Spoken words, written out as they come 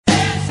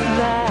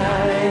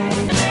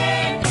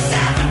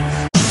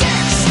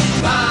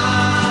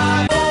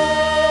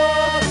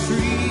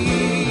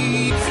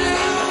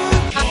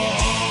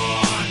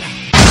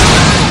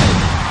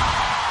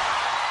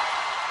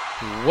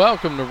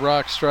Welcome to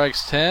Rock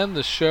Strikes 10,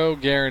 the show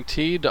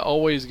guaranteed to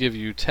always give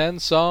you 10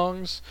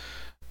 songs,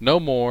 no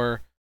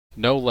more,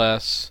 no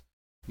less.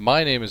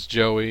 My name is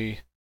Joey,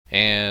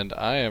 and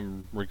I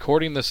am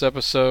recording this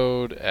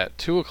episode at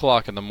 2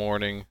 o'clock in the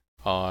morning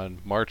on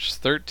March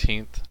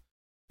 13th,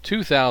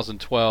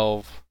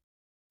 2012,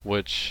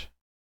 which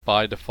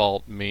by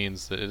default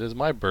means that it is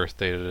my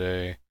birthday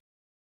today.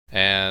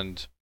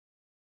 And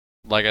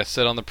like I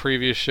said on the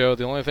previous show,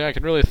 the only thing I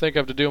can really think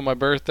of to do on my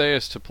birthday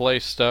is to play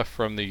stuff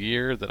from the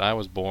year that I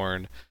was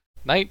born,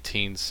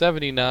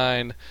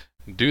 1979.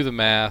 Do the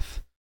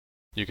math.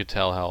 You could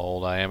tell how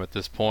old I am at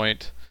this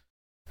point.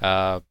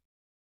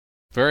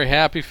 Very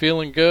happy,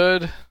 feeling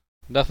good,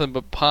 nothing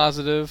but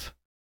positive.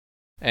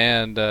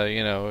 And,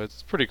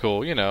 it's pretty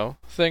cool,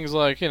 things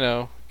like,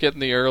 getting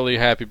the early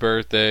happy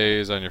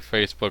birthdays on your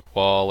Facebook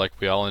wall like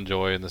we all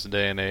enjoy in this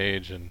day and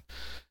age.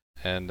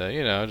 And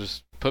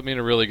just put me in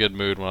a really good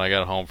mood when I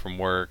got home from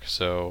work.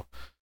 So,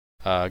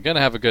 gonna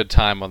have a good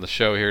time on the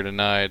show here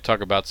tonight. Talk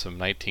about some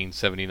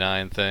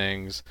 1979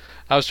 things.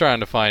 I was trying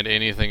to find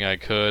anything I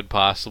could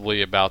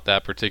possibly about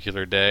that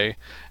particular day.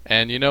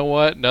 And you know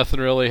what? Nothing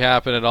really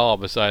happened at all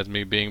besides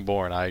me being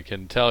born. I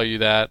can tell you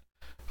that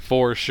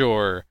for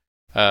sure.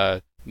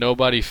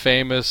 Nobody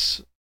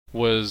famous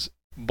was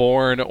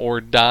born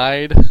or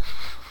died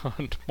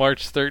on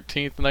March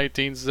 13th,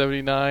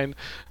 1979.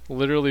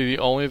 Literally the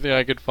only thing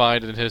I could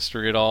find in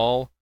history at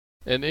all,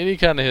 in any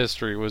kind of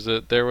history, was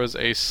that there was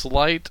a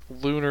slight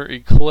lunar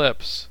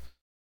eclipse.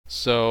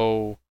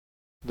 So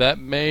that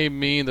may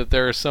mean that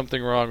there is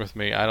something wrong with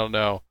me. I don't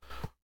know.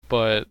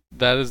 But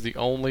that is the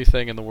only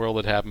thing in the world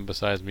that happened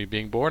besides me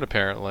being born,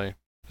 apparently.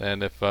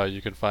 And if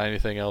you can find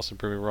anything else and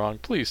prove me wrong,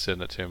 please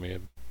send it to me.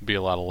 It'd be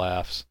a lot of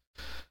laughs.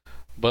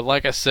 But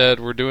like I said,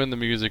 we're doing the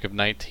music of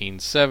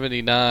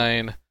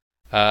 1979.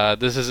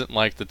 This isn't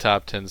like the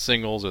top 10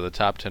 singles or the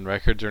top 10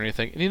 records or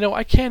anything. And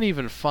I can't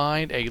even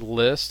find a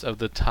list of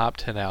the top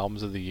 10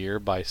 albums of the year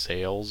by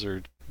sales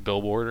or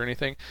Billboard or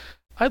anything.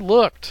 I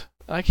looked.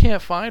 I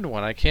can't find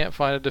one. I can't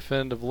find a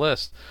definitive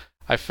list.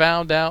 I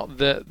found out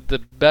that the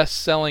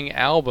best-selling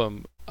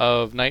album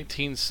of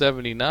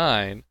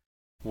 1979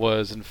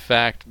 was, in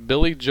fact,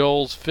 Billy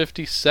Joel's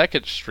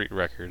 52nd Street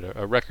record,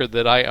 a record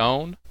that I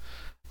own.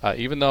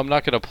 Even though I'm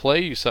not going to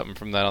play you something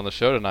from that on the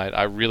show tonight,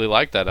 I really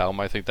like that album.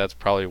 I think that's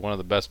probably one of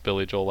the best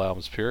Billy Joel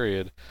albums,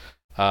 period.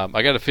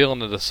 I got a feeling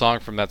that a song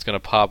from that's going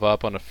to pop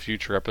up on a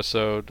future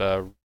episode,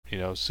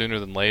 sooner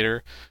than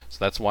later. So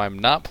that's why I'm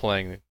not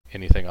playing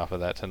anything off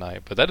of that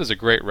tonight. But that is a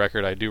great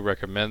record. I do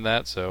recommend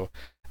that. So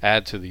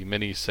add to the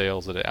many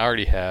sales that it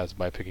already has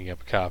by picking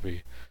up a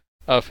copy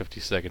of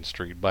 52nd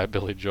Street by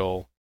Billy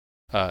Joel.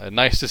 And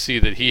nice to see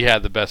that he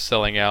had the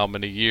best-selling album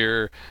in a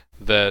year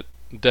that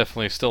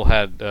definitely still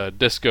had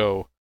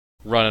disco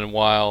running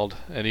wild,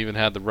 and even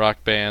had the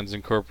rock bands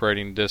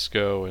incorporating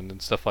disco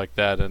and stuff like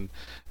that. And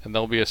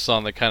there'll be a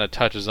song that kind of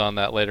touches on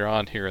that later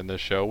on here in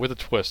this show, with a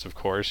twist, of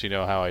course. You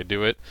know how I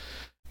do it.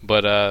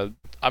 But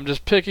I'm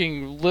just picked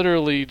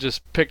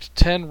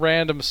 10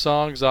 random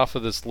songs off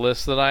of this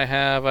list that I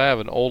have. I have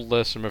an old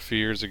list from a few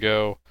years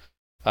ago.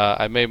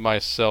 I made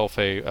myself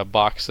a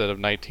box set of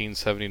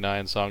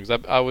 1979 songs.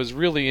 I was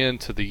really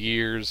into the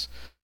years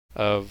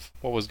of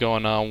what was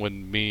going on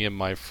when me and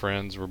my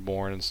friends were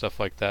born and stuff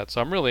like that. So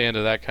I'm really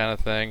into that kind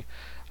of thing.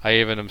 I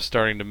even am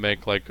starting to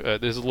make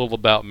this is a little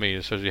about me.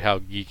 It shows you how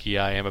geeky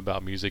I am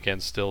about music,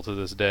 and still to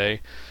this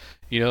day.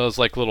 Those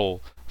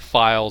little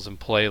files and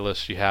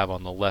playlists you have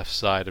on the left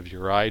side of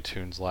your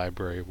iTunes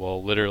library.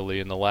 Well, literally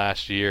in the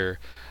last year,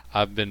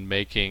 I've been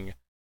making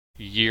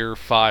year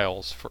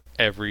files for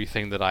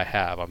everything that I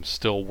have. I'm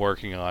still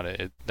working on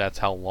it. That's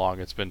how long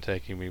it's been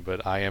taking me,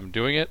 but I am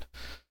doing it.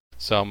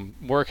 So I'm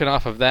working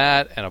off of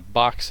that and a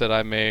box that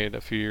I made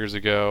a few years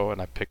ago,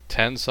 and I picked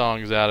 10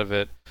 songs out of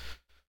it.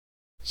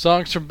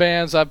 Songs from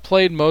bands. I've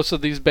played most of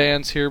these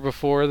bands here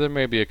before. There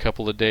may be a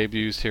couple of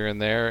debuts here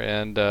and there,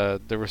 and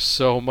there was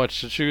so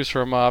much to choose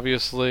from,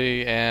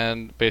 obviously,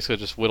 and basically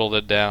just whittled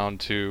it down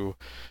to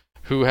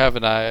who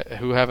haven't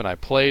I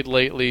played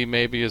lately,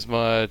 maybe as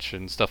much,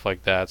 and stuff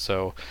like that.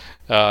 So,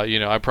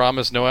 I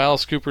promise no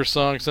Alice Cooper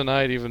songs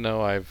tonight, even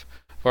though I've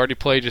already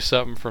played you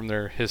something from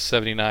his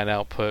 79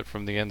 output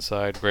from The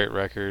Inside. Great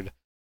record.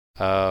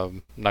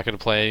 I'm not going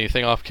to play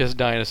anything off Kiss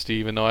Dynasty,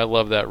 even though I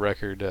love that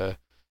record.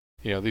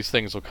 These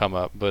things will come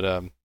up.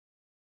 But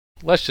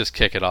let's just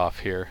kick it off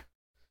here.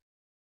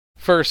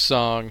 First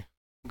song,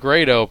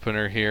 great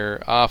opener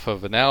here, off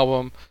of an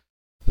album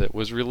that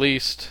was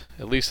released,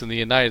 at least in the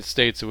United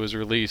States, it was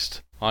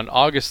released on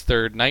August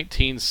 3rd,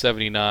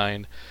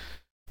 1979.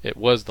 It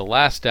was the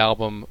last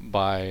album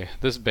by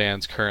this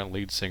band's current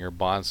lead singer,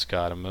 Bon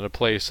Scott. I'm going to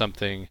play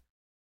something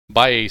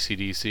by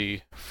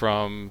AC/DC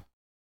from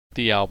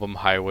the album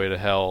Highway to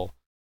Hell.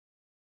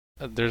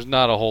 There's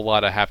not a whole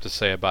lot I have to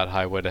say about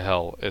Highway to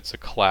Hell. It's a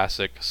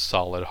classic,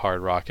 solid hard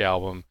rock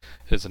album.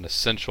 It is an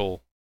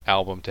essential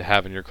album to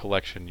have in your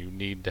collection. You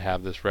need to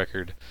have this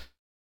record.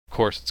 Of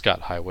course, it's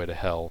got Highway to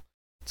Hell.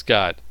 It's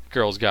got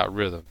Girls Got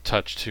Rhythm,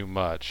 Touch Too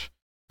Much,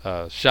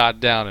 Shot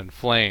Down in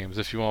Flames,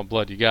 If You Want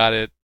Blood, You Got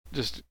It.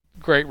 Just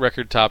great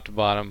record top to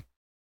bottom.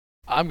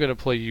 I'm going to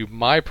play you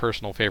my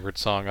personal favorite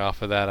song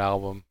off of that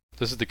album.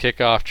 This is the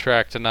kickoff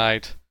track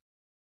tonight.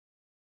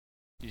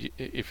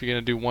 If you're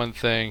going to do one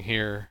thing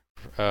here,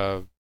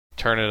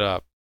 turn it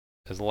up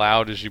as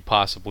loud as you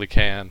possibly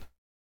can,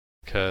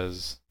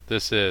 because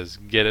this is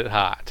Get It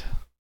Hot.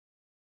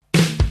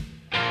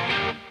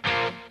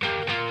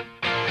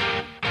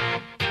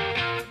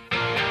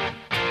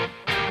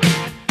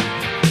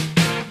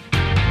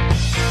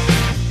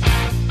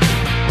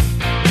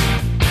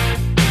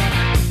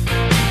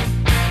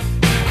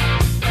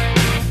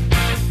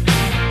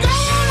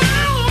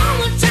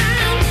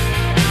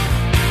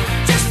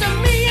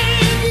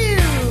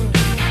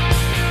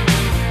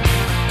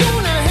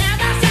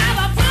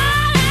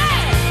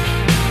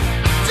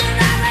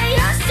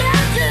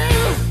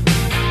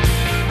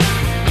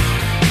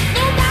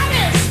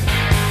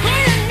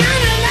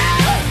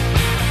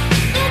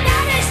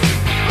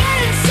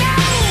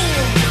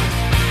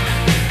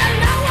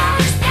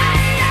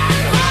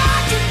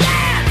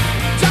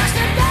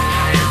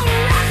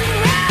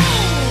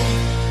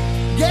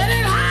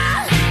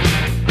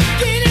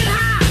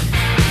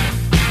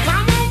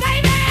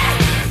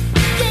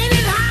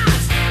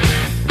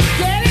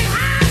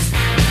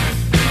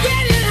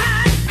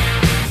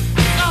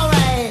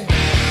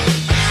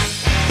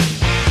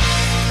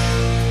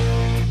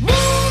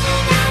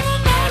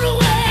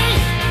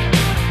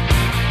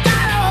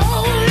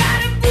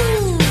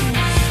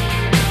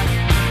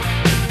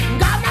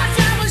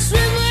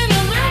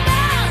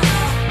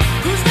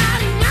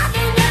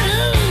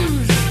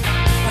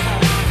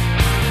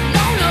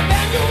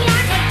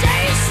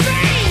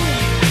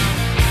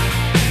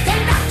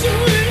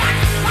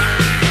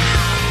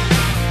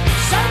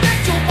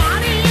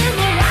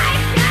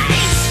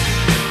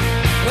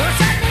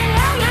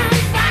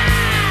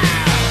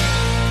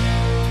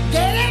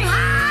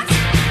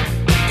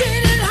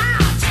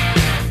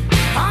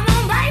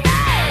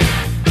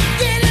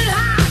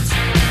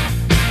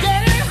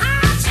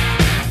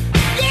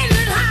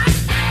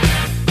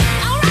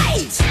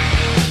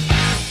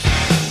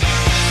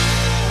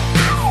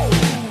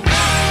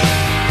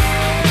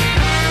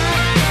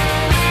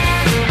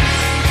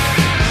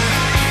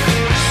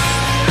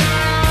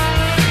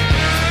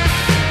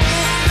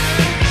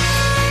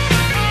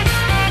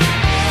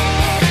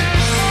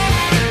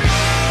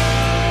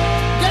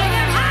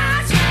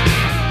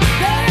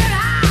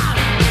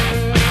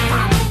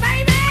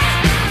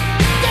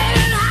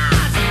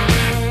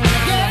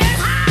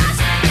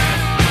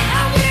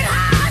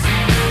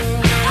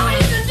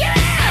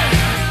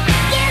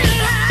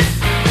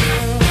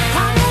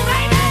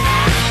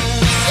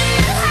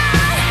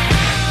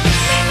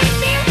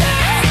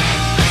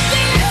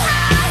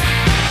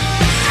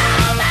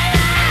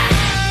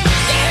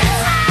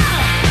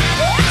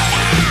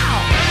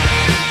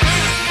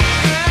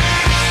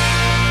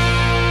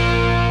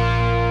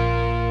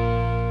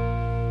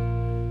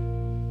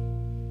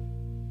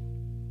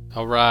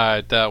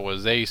 Alright, that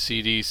was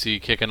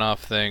AC/DC kicking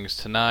off things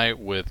tonight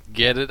with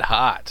Get It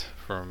Hot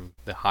from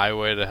the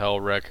Highway to Hell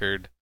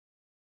record.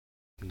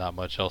 Not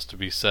much else to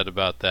be said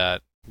about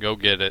that. Go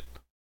get it.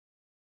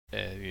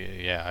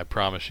 Yeah, I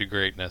promise you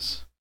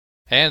greatness.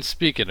 And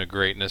speaking of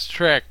greatness,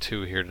 track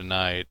 2 here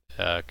tonight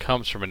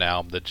comes from an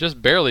album that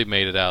just barely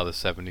made it out of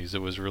the 70s. It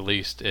was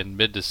released in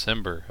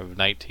mid-December of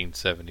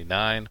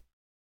 1979.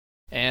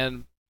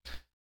 And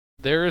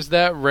there is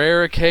that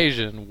rare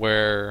occasion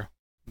where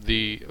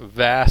the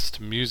vast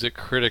music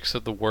critics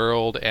of the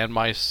world and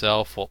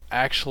myself will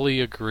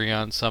actually agree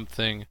on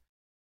something.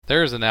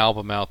 There's an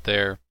album out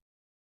there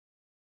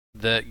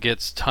that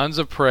gets tons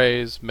of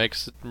praise,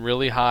 makes it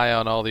really high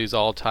on all these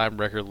all-time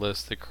record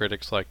lists that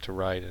critics like to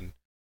write and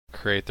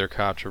create their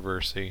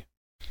controversy.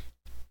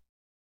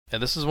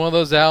 And this is one of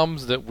those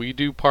albums that we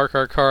do park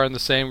our car in the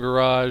same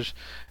garage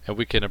and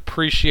we can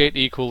appreciate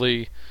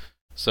equally.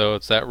 So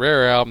it's that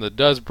rare album that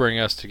does bring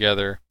us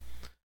together.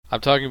 I'm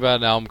talking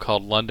about an album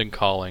called London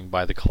Calling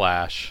by The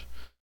Clash.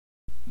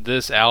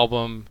 This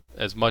album,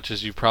 as much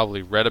as you've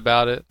probably read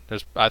about it,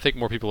 I think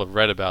more people have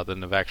read about it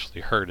than have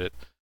actually heard it,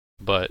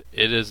 but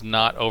it is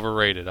not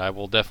overrated. I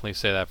will definitely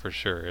say that for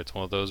sure. It's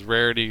one of those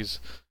rarities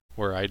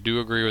where I do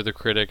agree with the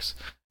critics,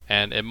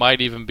 and it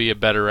might even be a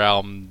better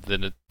album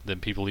than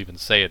people even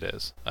say it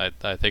is.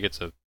 I think it's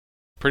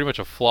pretty much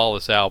a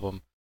flawless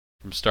album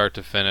from start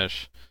to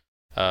finish.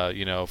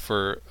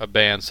 For a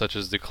band such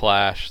as The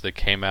Clash that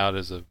came out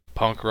as a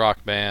punk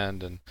rock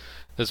band, and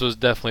this was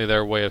definitely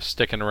their way of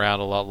sticking around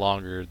a lot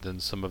longer than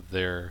some of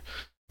their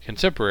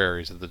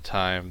contemporaries at the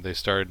time. They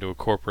started to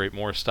incorporate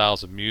more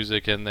styles of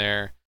music in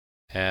there,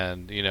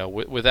 and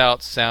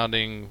without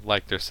sounding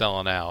like they're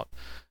selling out.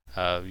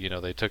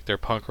 They took their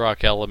punk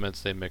rock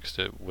elements, they mixed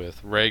it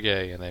with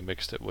reggae, and they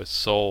mixed it with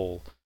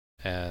soul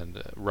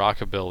and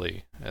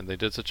rockabilly, and they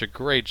did such a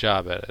great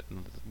job at it.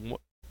 And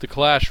The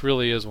Clash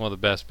really is one of the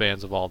best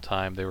bands of all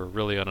time. They were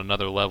really on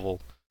another level,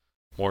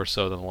 more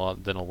so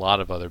than a lot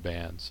of other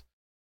bands.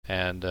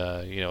 And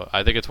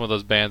I think it's one of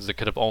those bands that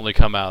could have only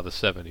come out of the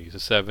 70s. The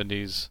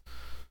 70s,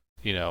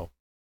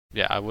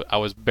 yeah, I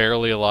was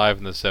barely alive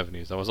in the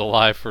 70s. I was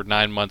alive for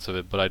 9 months of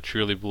it, but I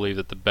truly believe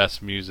that the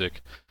best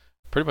music,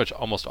 pretty much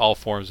almost all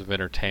forms of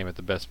entertainment,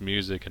 the best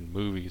music and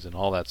movies and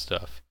all that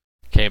stuff,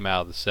 came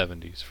out of the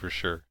 70s for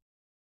sure.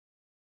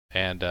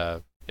 And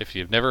if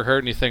you've never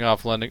heard anything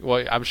off London,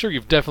 well, I'm sure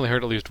you've definitely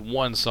heard at least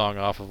one song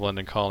off of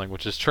London Calling,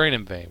 which is Train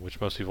in Vain, which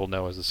most people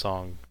know as the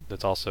song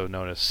that's also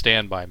known as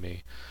Stand By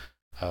Me,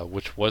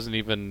 which wasn't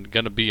even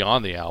going to be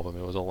on the album.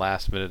 It was a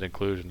last-minute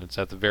inclusion. It's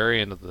at the very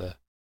end of the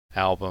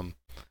album.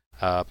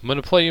 I'm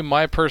going to play you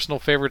my personal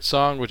favorite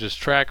song, which is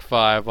track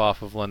 5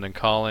 off of London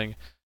Calling.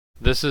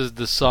 This is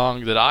the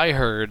song that I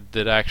heard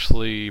that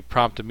actually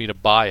prompted me to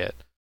buy it.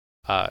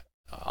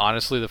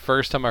 Honestly, the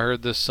first time I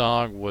heard this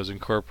song was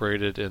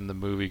incorporated in the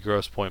movie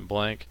Grosse Pointe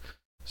Blank,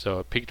 so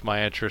it piqued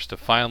my interest to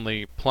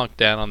finally plunk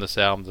down on this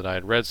album that I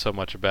had read so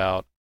much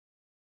about.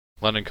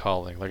 London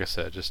Calling, like I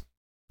said, just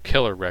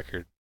killer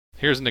record.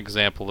 Here's an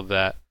example of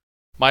that.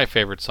 My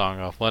favorite song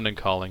off London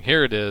Calling.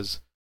 Here it is,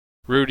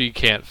 Rudy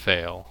Can't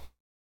Fail.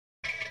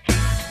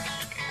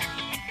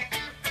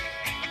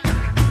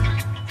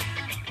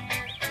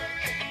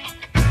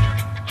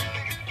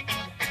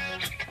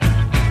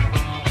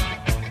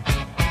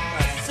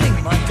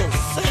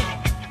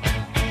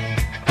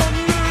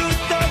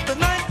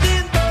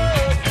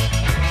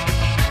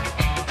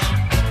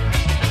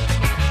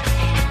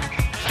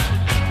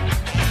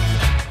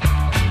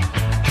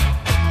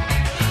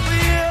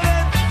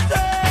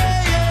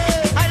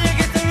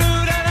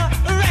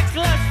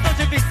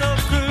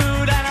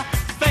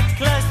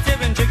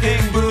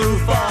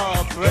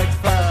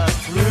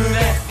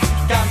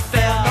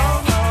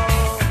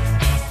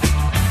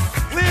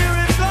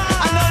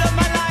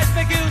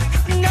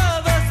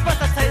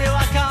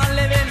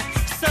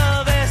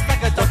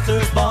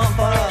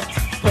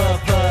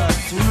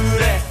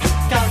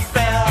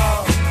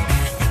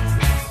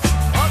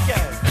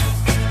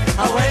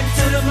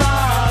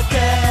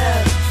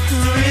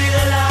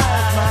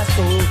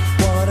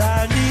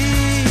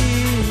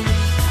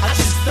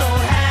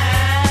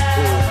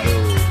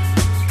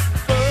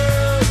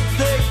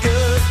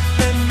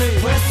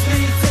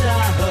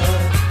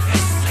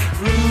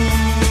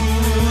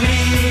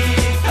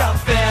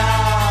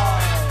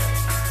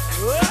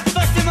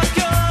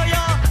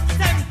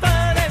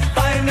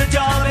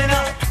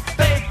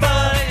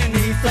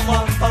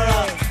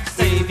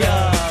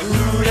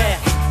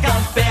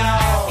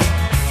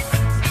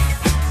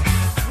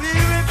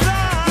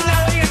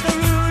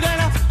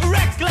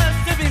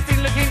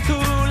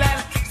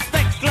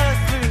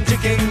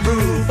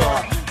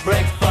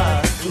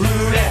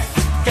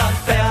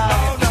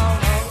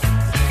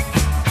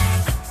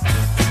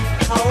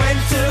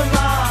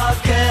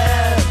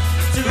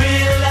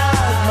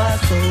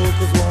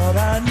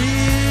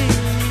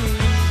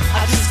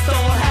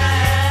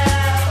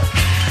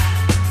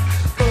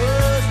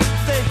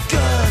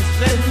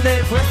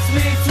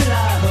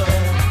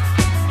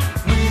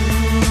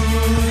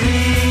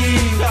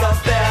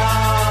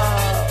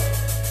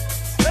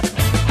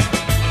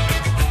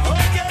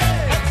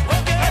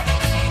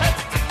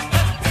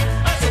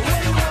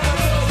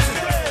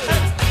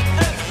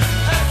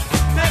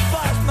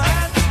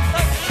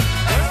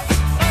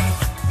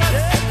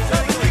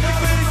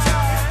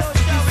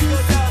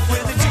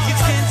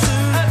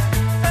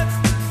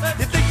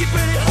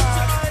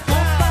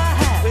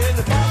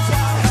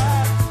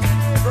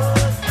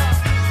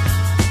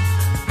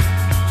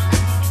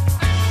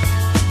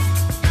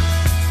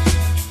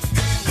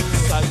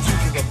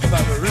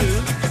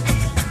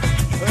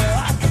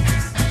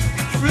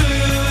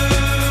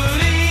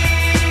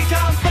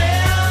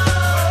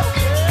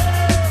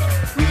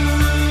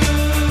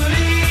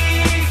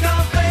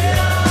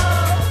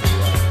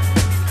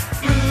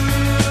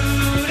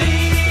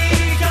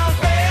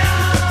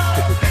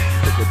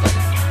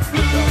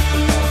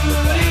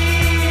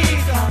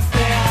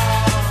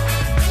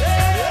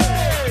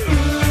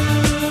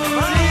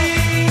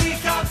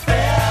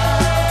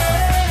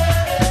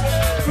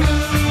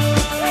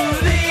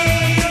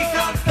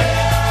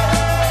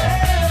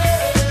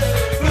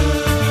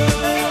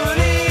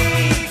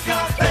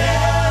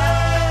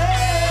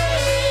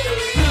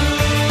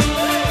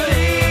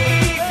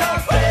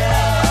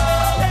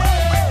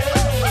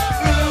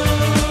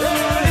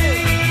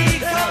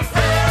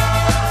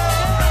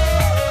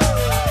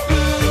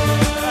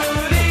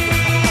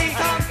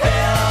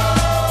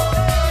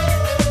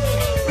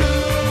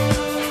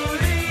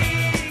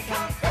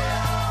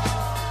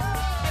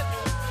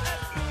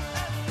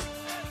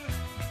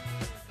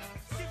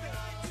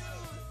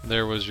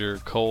 There was your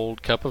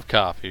cold cup of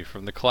coffee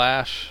from The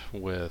Clash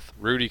with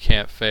Rudy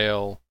Can't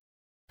Fail.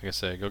 Like I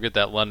say, go get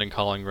that London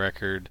Calling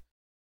record.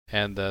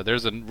 And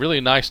there's a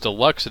really nice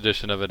deluxe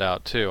edition of it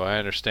out too. I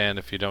understand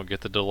if you don't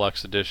get the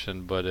deluxe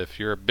edition, but if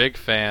you're a big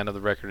fan of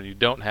the record and you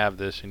don't have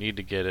this, you need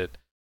to get it.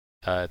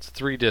 It's a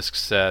 3-disc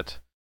set.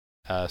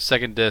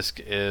 Second disc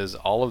is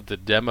all of the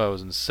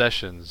demos and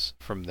sessions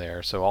from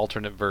there, so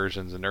alternate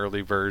versions and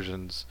early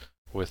versions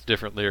with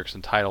different lyrics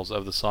and titles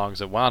of the songs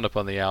that wound up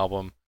on the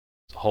album.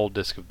 It's a whole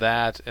disc of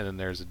that, and then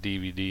there's a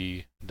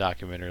DVD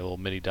documentary, a little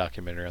mini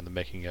documentary on the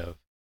making of,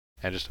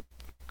 and just a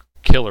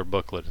killer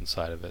booklet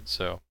inside of it.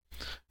 So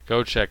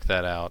go check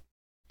that out.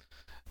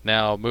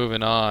 Now,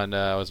 moving on,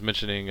 I was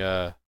mentioning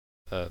the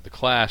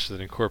Clash that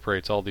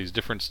incorporates all these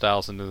different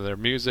styles into their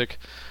music,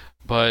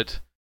 but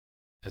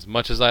as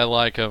much as I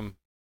like them,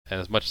 and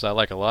as much as I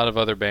like a lot of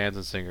other bands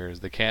and singers,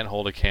 they can't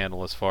hold a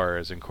candle as far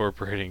as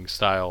incorporating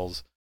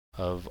styles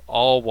of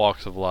all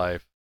walks of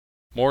life,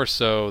 more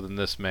so than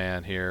this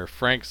man here,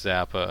 Frank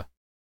Zappa.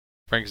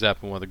 Frank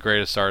Zappa, one of the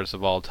greatest artists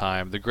of all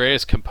time, the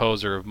greatest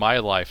composer of my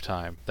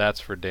lifetime, that's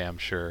for damn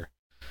sure.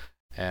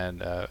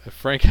 And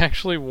Frank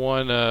actually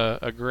won a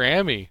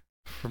Grammy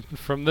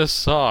from this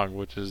song,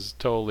 which is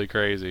totally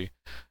crazy.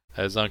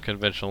 As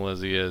unconventional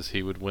as he is,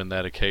 he would win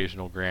that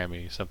occasional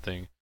Grammy,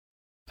 something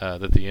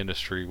that the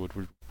industry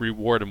would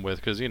reward him with,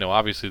 because, you know,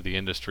 obviously the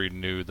industry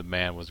knew the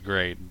man was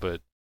great,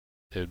 but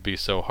it would be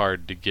so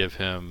hard to give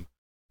him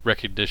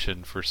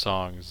recognition for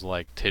songs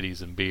like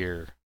Titties and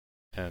Beer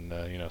and,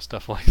 you know,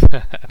 stuff like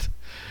that.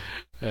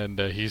 And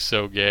He's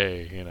So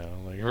Gay, you know,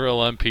 like real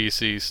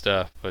un-PC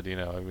stuff, but, you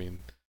know, I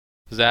mean,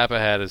 Zappa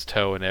had his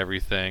toe in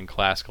everything: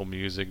 classical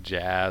music,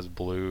 jazz,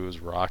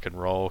 blues, rock and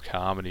roll,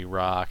 comedy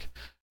rock,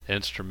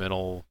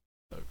 instrumental,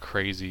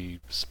 crazy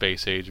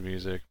space age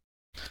music.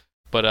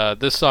 But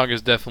this song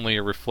is definitely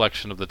a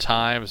reflection of the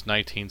times.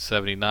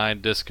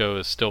 1979, disco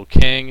is still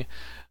king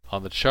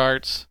on the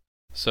charts,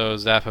 so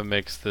Zappa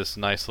makes this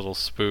nice little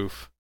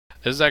spoof.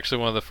 This is actually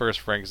one of the first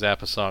Frank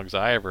Zappa songs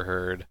I ever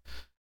heard,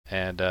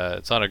 and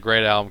it's on a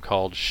great album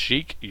called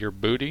Chic Your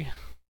Booty.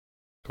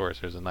 Of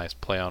course, there's a nice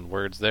play on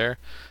words there.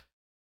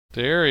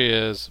 There he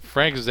is,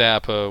 Frank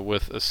Zappa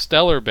with a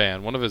stellar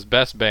band, one of his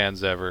best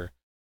bands ever.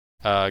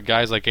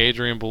 Guys like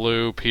Adrian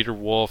Belew, Peter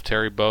Wolf,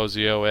 Terry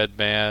Bozzio, Ed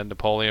Mann,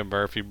 Napoleon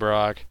Murphy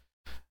Brock,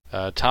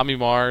 Tommy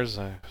Mars.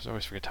 I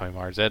always forget Tommy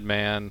Mars. Ed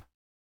Mann.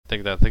 I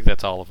think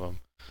that's all of them.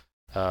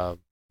 There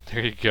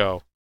you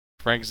go,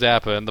 Frank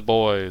Zappa and the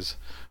boys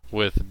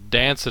with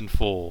Dancin'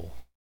 Fool.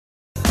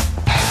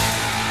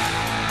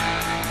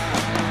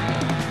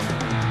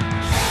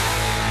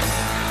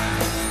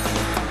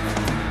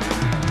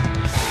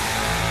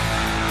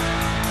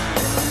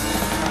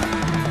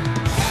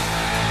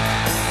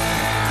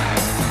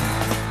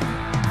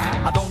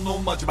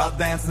 Much about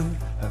dancing,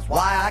 that's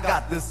why I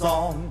got this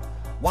song.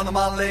 One of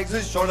my legs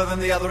is shorter than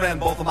the other and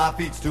both of my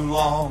feet's too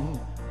long.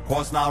 Of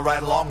course now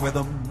right along with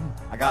them,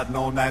 I got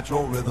no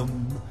natural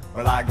rhythm,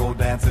 but I go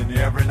dancing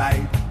every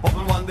night,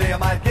 hoping one day I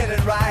might get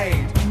it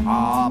right.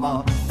 I'm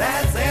a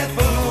dancing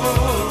fool,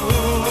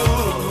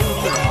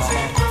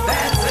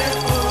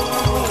 dancing fool,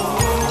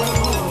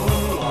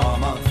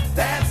 I'm a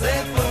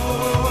dancing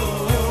fool,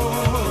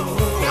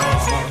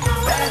 dancing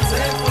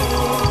fool.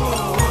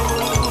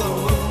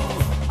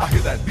 I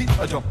hear that beat,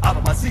 I jump out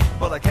of my seat,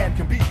 but I can't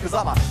compete cause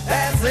I'm a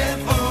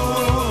dancing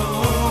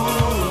fool.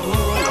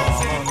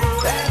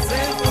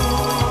 Dancing fool.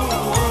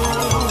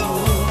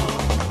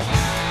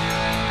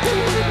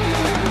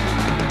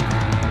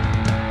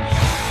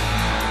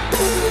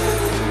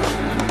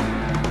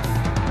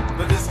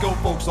 The disco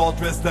folks all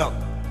dressed up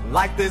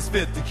like they're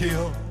fit to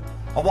kill.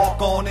 I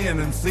walk on in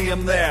and see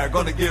them there,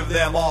 gonna give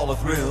them all a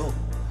thrill.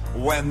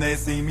 When they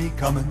see me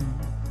coming,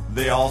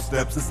 they all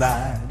steps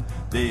aside.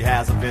 They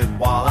has a fit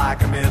while I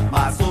commit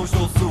my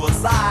social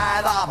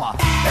suicide. I'm a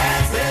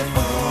dancing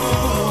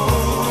fool,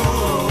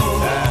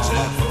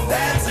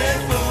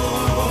 dancing fool.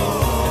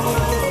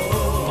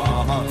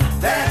 I'm a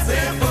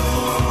dancing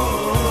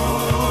fool,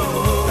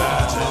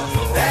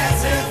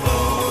 dancing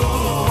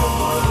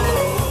fool.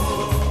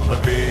 The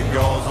beat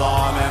goes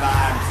on and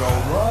I'm so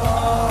wrong.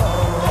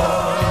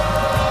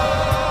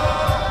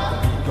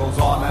 The beat goes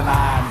on and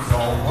I'm so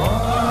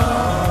wrong.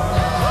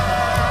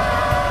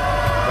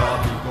 The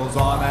beat goes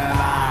on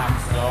and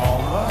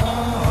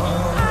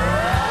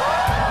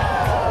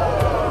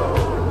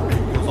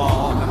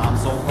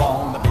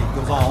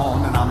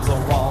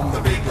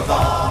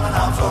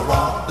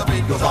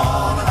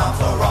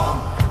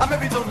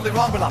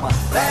wrong, but I'm a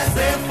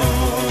dancing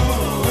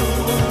fool.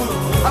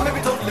 I may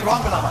be totally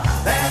wrong, but I'm a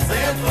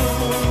dancing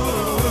fool.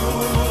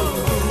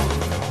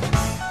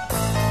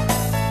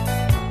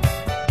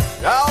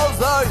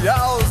 Yowza,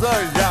 yowza,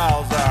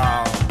 yowza.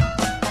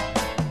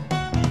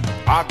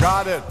 I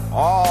got it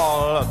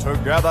all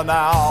together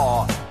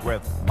now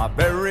with my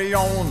very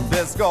own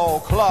disco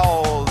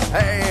clothes.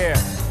 Hey,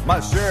 my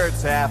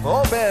shirt's half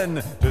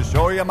open to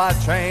show you my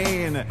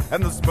chain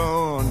and the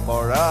spoon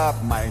for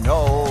up my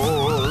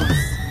nose.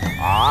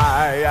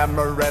 I am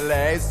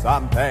really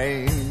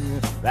something,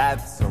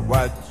 that's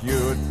what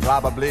you'd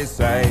probably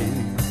say.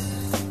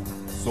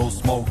 So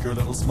smoke your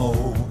little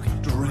smoke,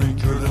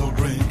 drink your little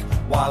drink,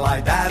 while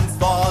I dance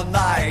the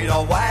night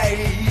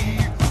away.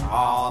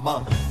 I'm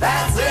a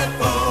dancing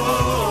fool,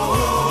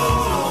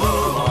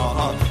 I'm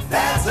a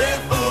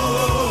dancing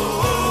fool,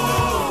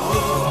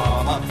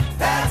 I'm a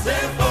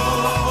dancing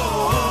fool,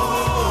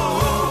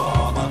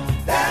 I'm a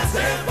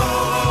dancing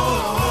fool.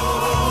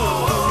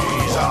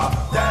 He's a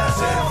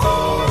dancing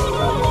fool.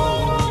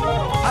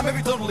 I may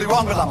be totally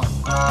wrong, but I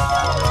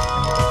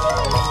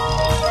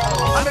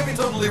may be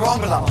totally wrong,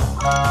 but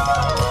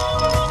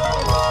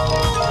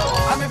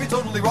I may be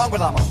totally wrong. wrong,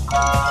 but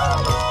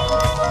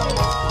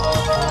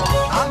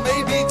I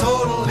may be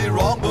totally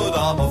wrong, but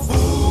I'm a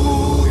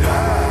fool,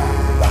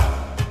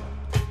 yeah.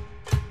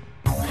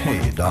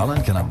 Hey,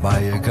 darling, can I buy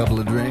you a couple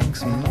of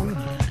drinks?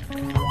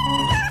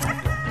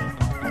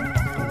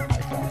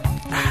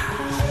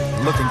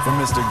 Looking for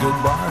Mr.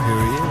 Goodbar?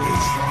 Here he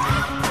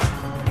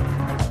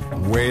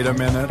is. Wait a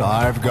minute,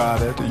 I've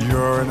got it.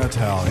 You're an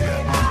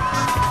Italian.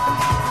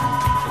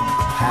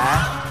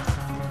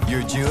 Huh?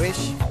 You're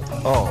Jewish?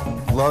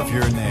 Oh, love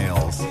your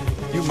nails.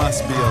 You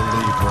must be a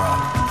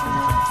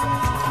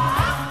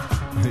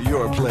Libra.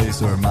 Your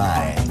place or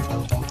mine?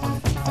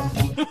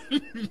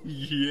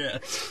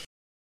 Yes.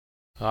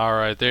 All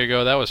right, there you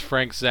go. That was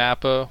Frank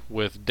Zappa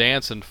with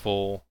Dancin'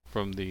 Fool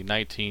from the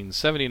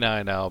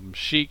 1979 album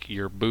Chic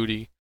Your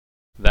Booty.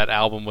 That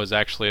album was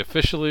actually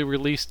officially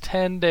released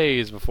 10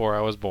 days before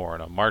I was born,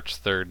 on March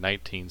 3rd,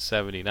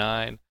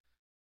 1979.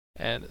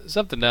 And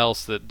something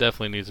else that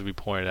definitely needs to be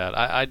pointed out,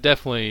 I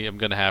definitely am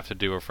going to have to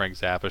do a Frank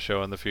Zappa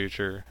show in the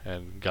future,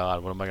 and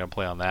God, what am I going to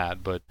play on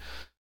that? But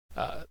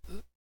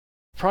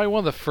probably one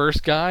of the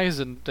first guys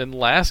and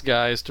last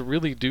guys to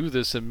really do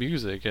this in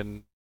music,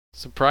 and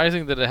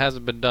surprising that it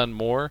hasn't been done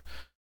more,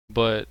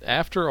 but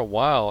after a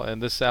while,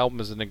 and this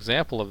album is an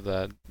example of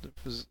that,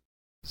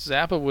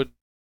 Zappa would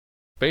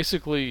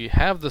basically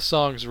have the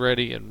songs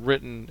ready and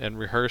written and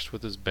rehearsed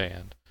with his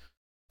band.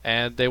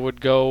 And they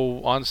would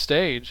go on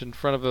stage in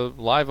front of a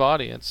live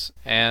audience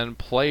and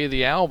play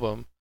the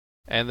album,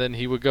 and then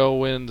he would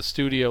go in the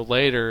studio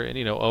later and,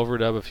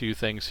 overdub a few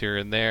things here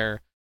and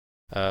there,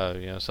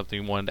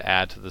 something he wanted to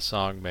add to the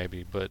song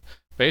maybe. But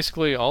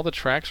basically all the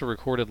tracks are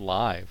recorded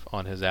live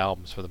on his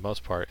albums for the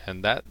most part,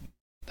 and that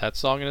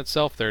song in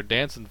itself there,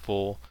 Dancin'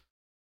 Fool,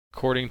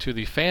 according to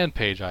the fan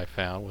page I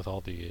found with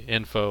all the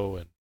info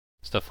and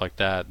stuff like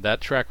that, that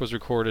track was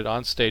recorded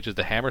on stage at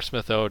the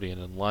Hammersmith Odeon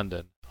in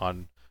London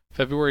on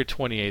February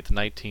 28th,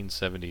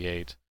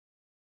 1978.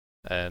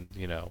 And,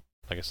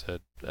 like I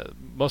said,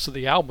 most of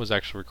the album was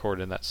actually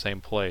recorded in that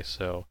same place,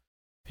 so,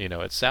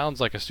 it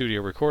sounds like a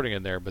studio recording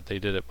in there, but they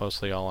did it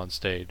mostly all on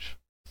stage,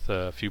 with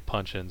a few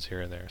punch-ins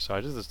here and there. So I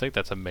just think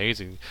that's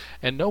amazing.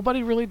 And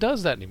nobody really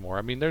does that anymore.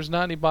 I mean, there's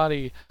not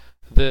anybody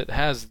that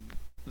has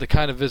the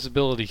kind of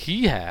visibility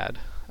he had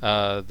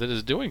that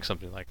is doing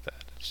something like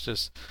that. It's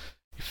just,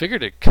 you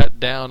figured it cut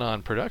down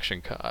on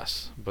production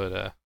costs,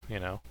 but,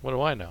 what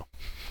do I know?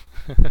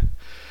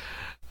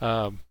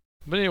 But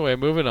anyway,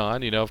 moving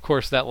on, of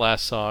course that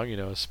last song,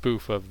 a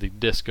spoof of the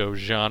disco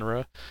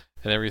genre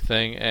and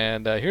everything,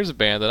 and here's a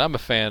band that I'm a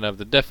fan of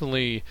that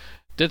definitely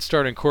did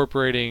start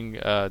incorporating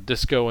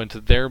disco into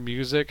their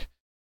music,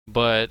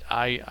 but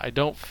I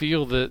don't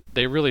feel that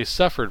they really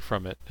suffered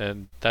from it,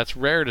 and that's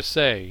rare to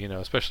say,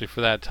 especially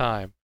for that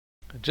time.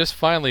 I just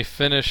finally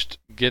finished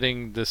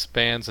getting this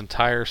band's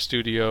entire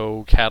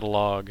studio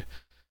catalog.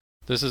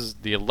 This is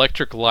the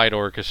Electric Light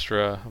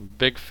Orchestra. I'm a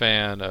big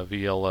fan of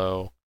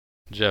ELO,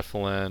 Jeff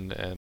Lynne,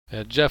 and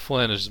Jeff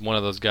Lynne is one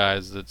of those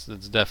guys that's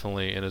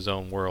definitely in his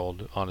own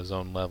world, on his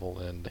own level,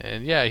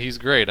 and yeah, he's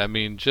great. I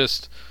mean,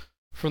 just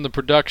from the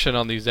production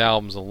on these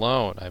albums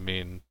alone, I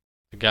mean,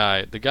 the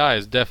guy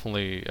is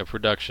definitely a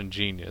production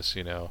genius,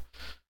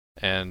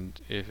 and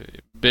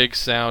big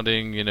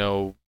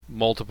sounding,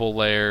 multiple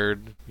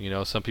layered,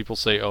 some people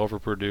say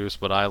overproduced,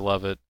 but I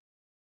love it.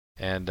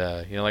 And,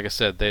 like I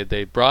said,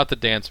 they brought the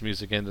dance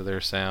music into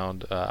their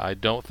sound. I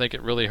don't think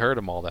it really hurt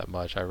them all that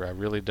much. I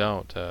really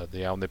don't.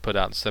 The album they put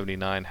out in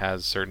 '79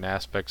 has certain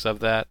aspects of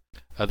that.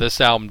 This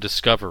album,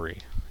 Discovery,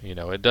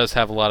 it does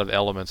have a lot of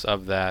elements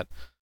of that,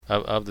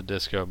 of the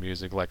disco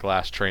music, like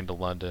Last Train to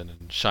London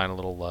and Shine a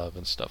Little Love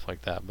and stuff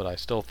like that. But I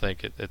still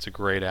think it's a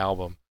great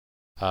album.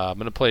 I'm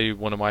going to play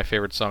one of my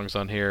favorite songs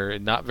on here.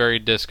 Not very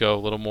disco, a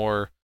little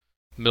more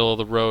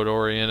middle-of-the-road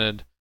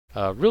oriented.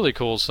 Really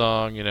cool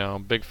song, I'm a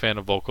big fan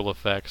of vocal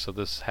effects, so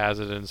this has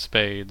it in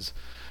spades.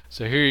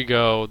 So here you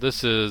go.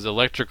 This is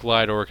Electric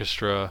Light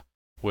Orchestra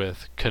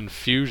with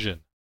Confusion.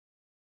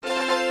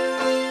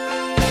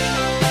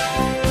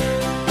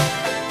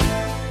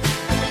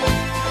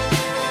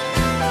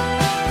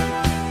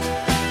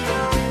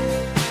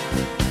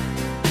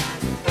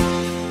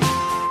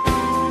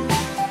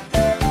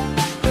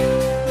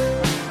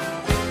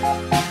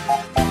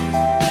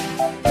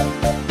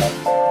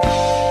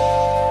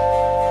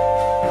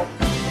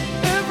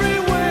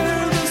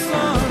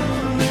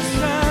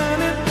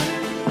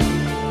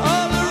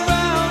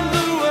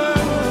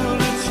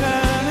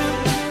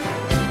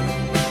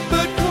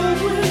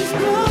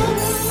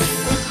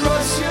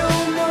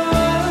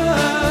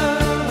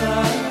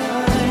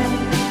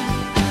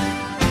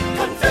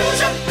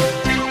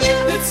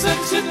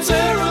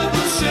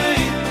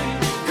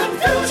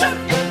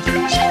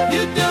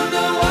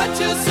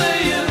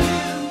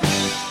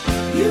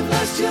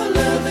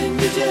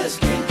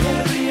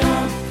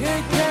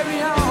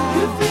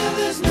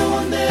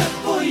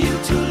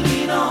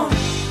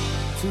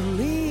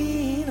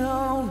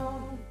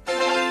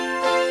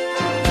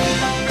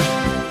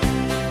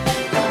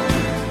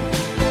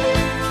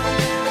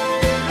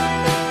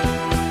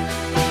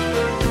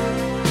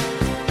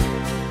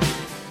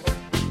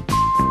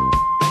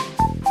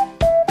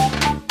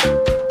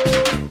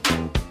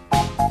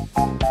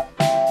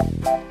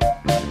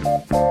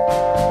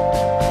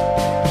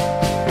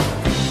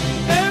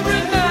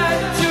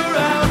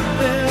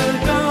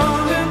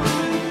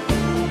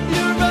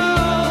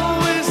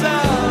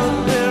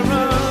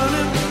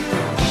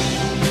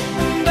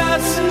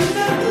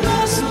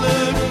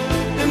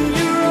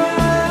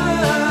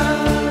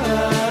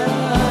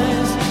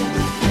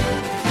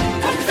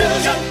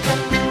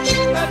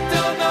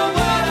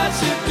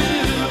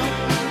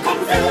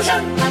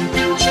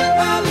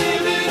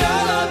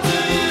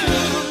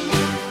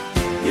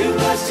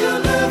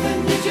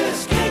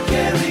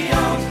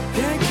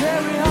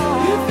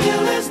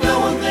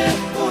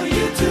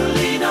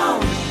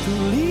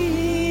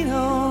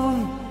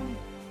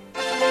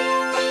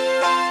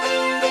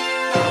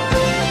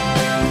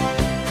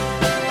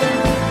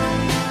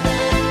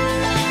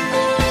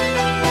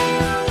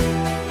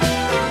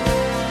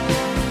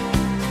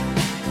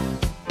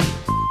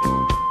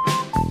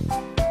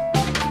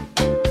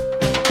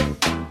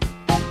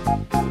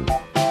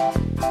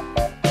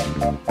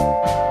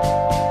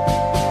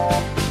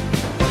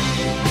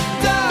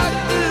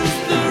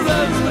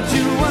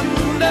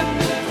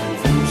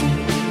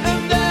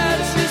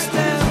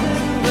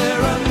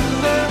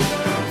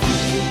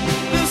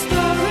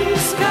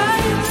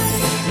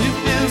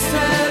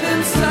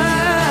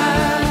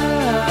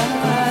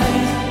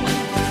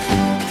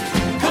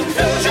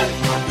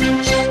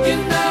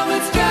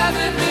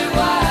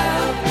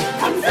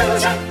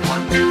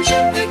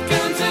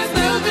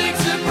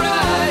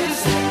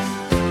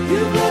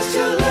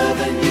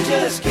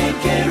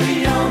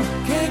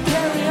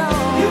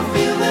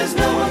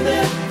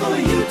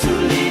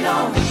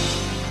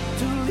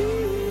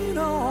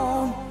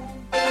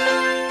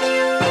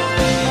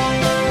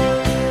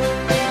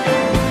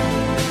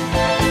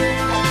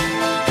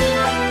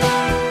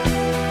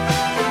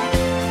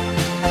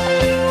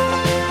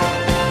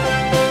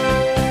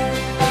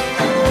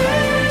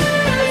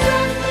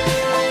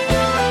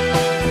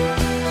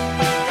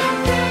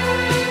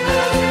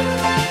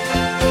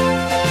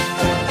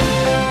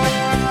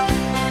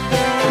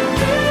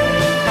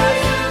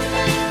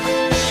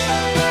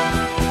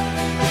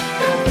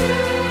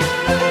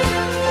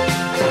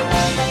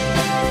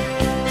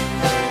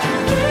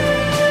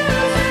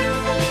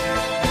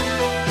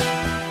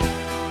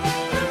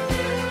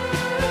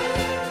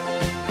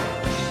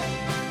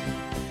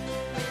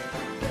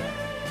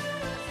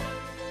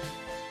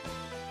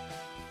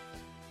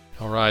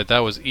 Alright, that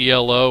was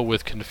ELO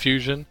with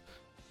Confusion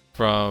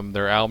from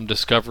their album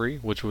Discovery,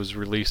 which was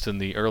released in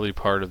the early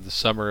part of the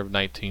summer of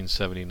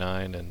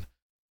 1979, and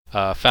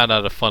found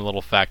out a fun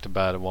little fact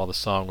about it while the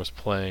song was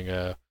playing.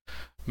 A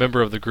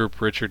member of the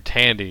group, Richard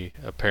Tandy,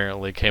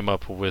 apparently came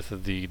up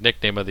with the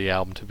nickname of the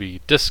album to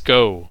be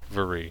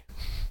Discovery.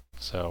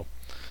 So,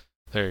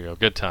 there you go,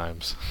 good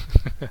times.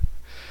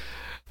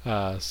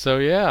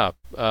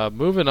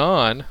 Moving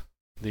on,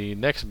 the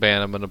next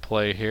band I'm going to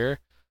play here,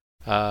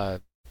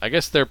 I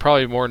guess they're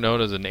probably more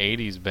known as an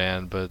 80s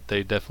band, but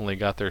they definitely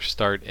got their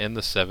start in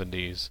the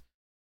 70s.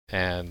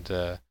 And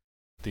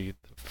the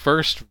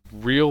first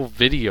real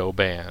video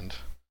band,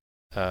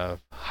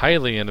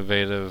 highly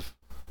innovative,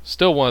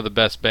 still one of the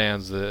best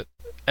bands that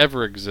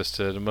ever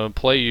existed. I'm going to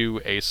play you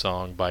a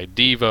song by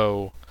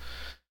Devo.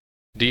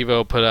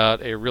 Devo put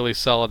out a really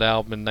solid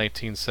album in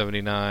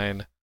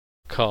 1979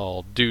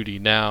 called Duty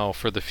Now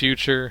for the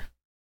Future.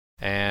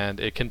 And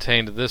it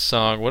contained this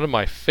song, one of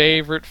my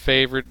favorite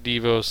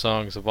Devo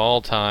songs of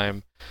all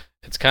time.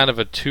 It's kind of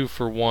a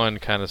 2-for-1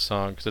 kind of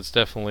song, because it's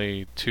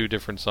definitely two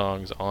different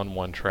songs on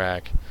one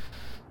track.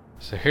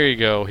 So here you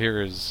go.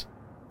 Here is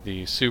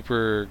the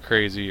super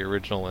crazy,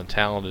 original, and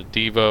talented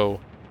Devo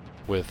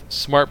with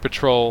Smart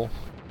Patrol,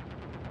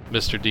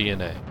 Mr.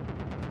 DNA.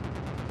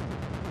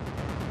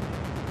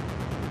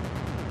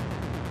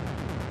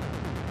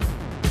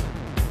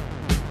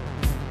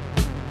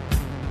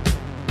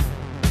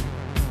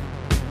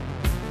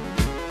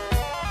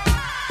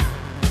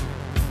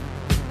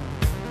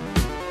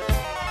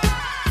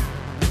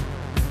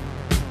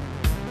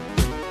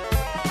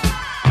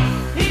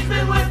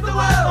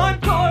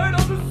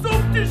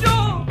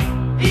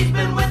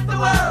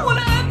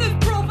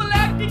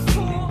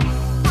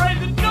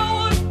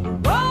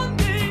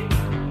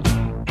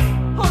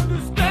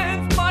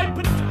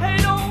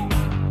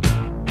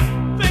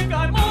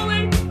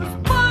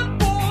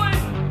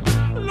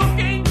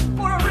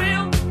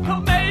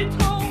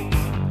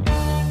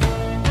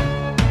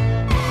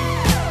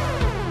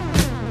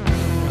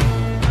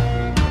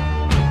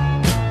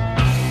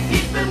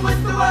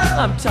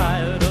 I'm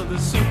tired of the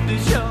soup de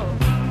show.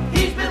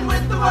 He's been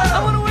with the world.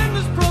 I want to win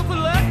this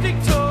prophylactic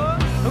tour.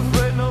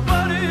 Afraid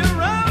nobody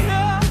around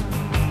here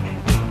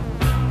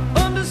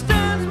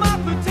understands my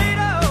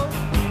potato.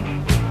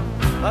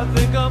 I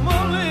think I'm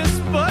only a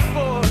spot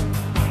boy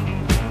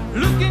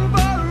looking for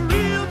a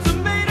real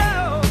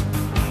tomato.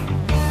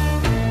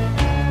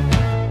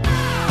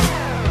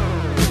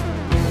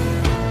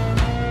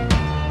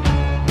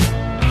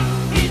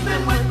 He's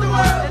been with the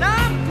world, and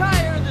I'm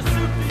tired of the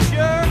soup de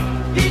show.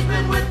 He's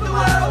been with the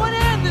world. I want to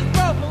end this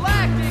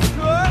prophylactic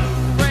tour.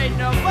 Afraid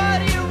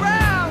nobody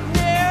around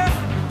here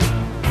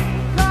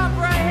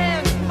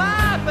comprehends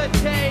my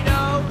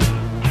potato.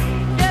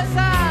 Guess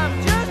I'm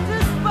just a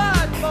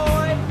spud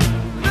boy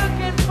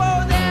looking for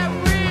that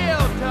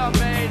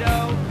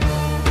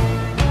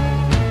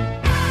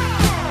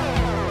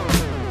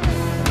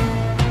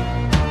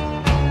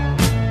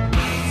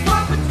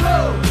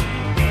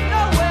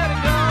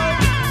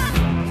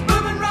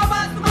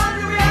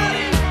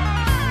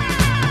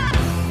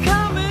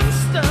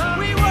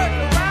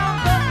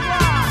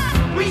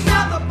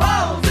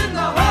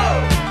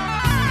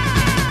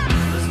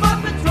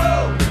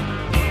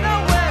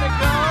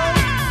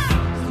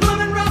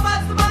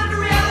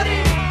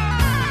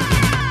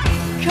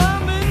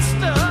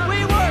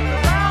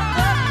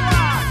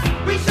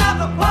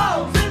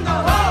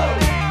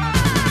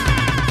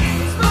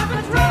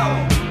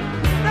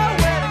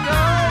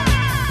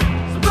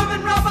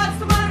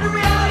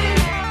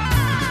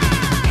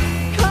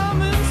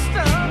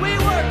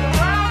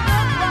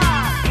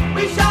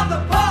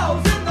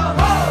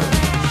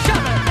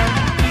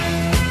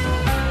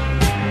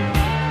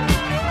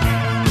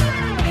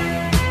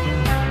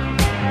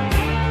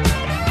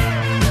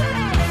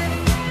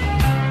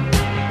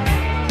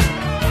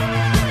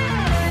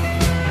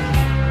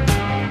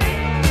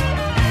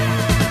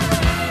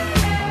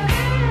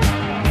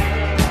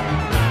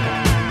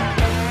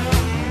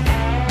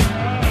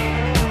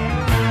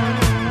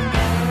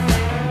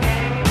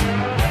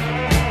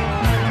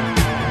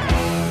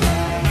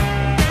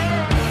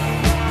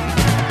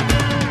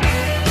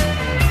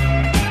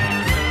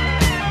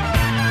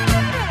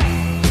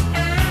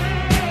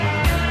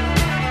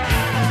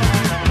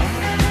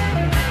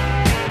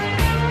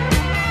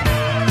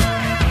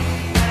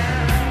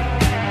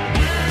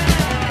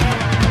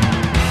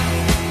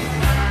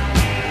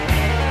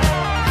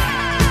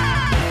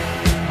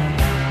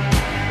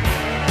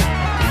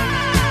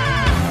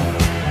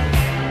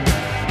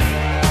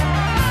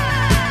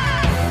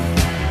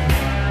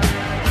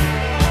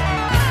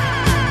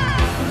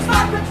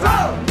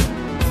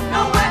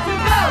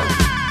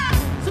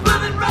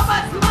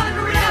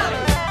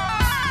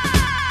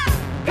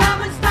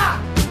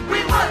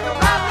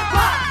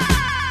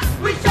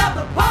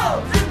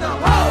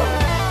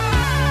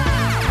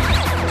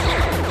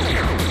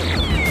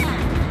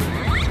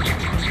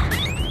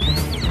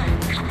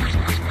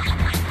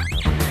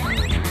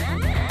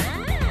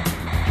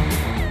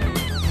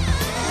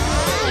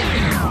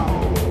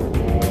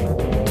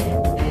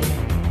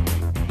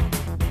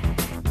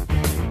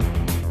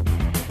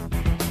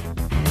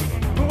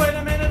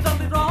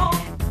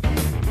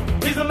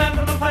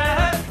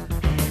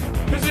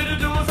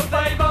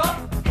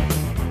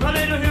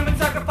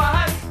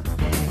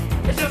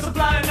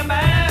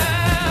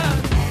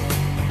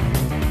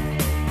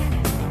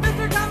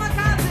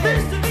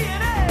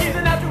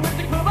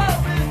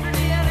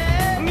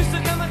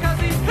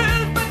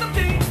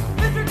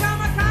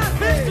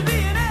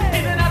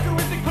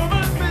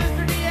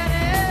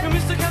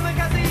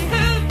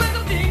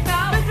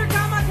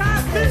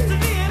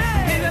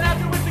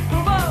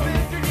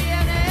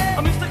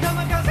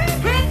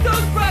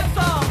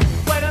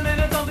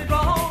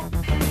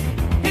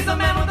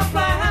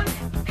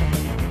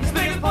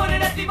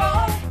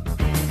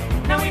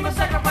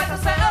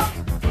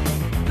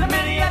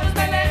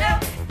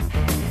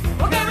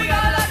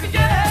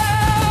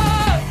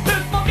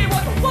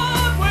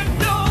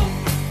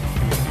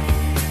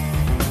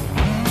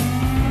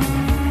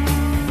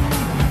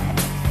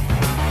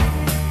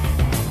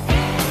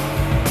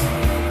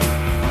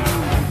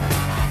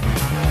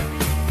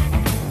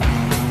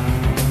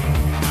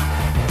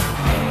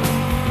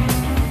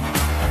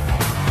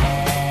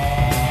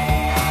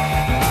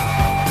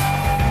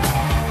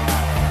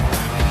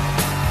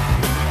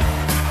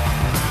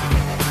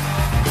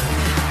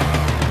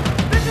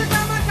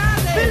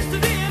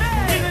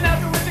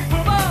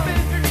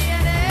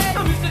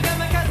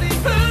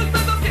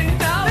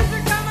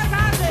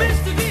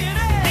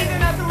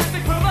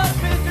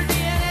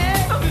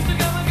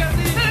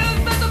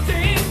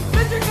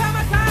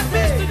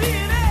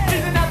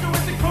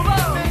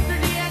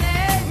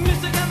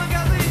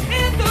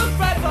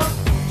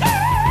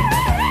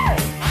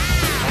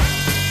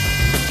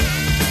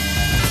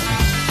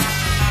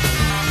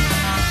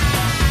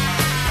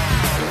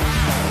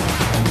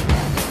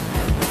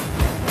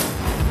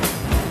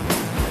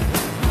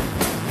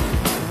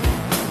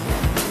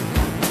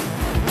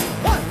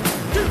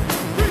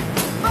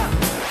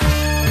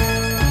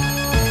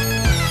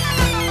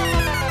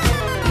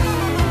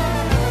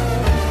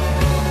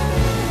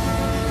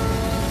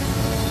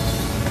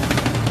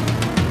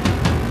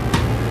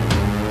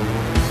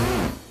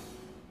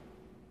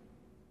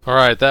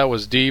Alright, that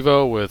was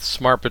Devo with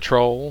Smart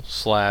Patrol /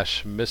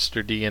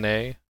 Mr.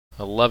 DNA.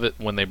 I love it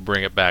when they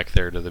bring it back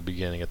there to the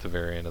beginning at the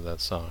very end of that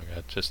song.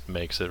 It just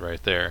makes it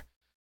right there.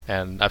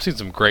 And I've seen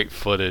some great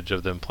footage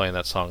of them playing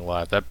that song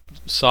live. That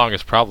song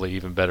is probably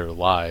even better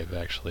live,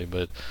 actually,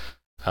 but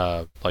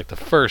like the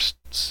first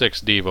 6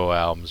 Devo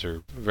albums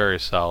are very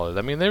solid.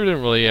 I mean, they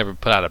didn't really ever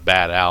put out a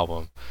bad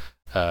album,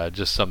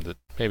 just some that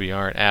maybe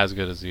aren't as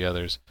good as the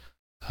others.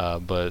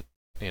 But,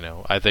 you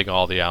know, I think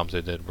all the albums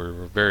they did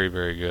were very,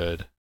 very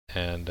good.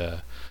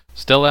 And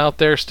still out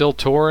there, still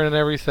touring and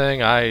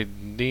everything. I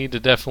need to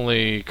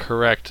definitely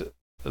correct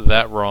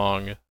that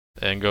wrong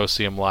and go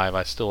see them live.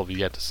 I still have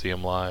yet to see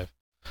them live.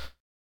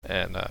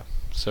 And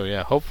so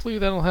yeah, hopefully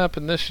that'll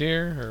happen this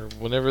year or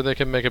whenever they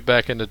can make it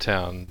back into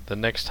town. The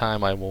next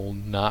time I will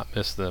not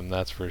miss them,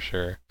 that's for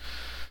sure.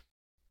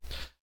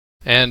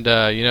 And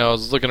you know, I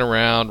was looking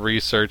around,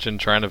 researching,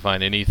 trying to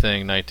find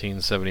anything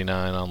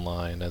 1979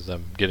 online as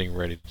I'm getting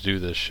ready to do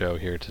this show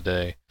here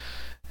today.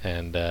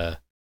 And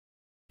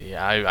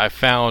yeah, I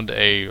found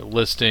a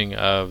listing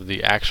of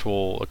the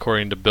actual,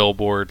 according to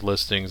Billboard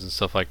listings and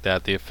stuff like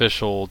that, the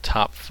official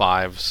top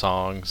 5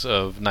 songs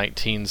of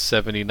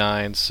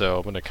 1979. So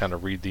I'm going to kind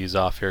of read these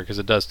off here because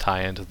it does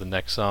tie into the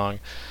next song.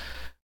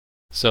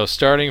 So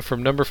starting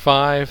from number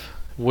 5,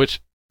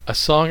 which a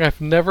song I've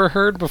never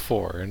heard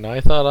before, and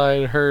I thought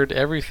I'd heard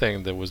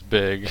everything that was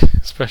big,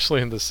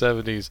 especially in the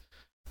 70s.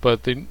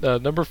 But the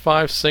number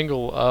 5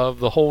 single of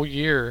the whole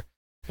year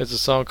is a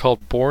song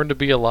called Born to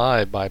Be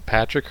Alive by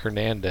Patrick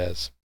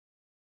Hernandez.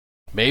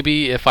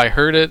 Maybe if I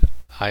heard it,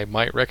 I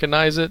might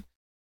recognize it,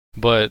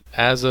 but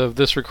as of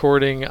this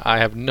recording, I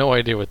have no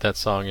idea what that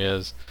song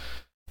is.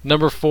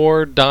 Number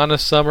 4, Donna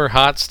Summer,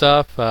 Hot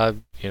Stuff.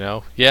 You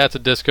know, yeah, it's a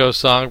disco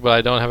song, but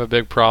I don't have a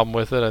big problem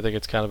with it. I think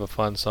it's kind of a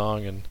fun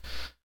song.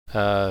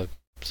 And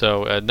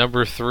so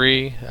number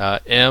 3,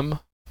 M,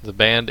 the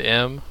band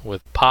M,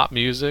 with Pop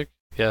Music.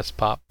 Yes,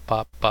 pop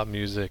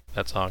music,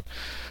 that song.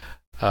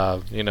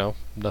 You know,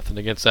 nothing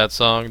against that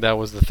song. That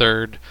was the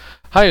 3rd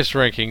highest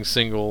ranking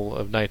single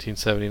of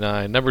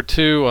 1979. Number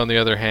 2, on the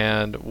other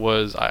hand,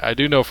 was, I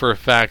do know for a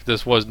fact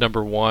this was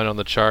number 1 on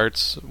the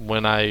charts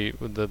when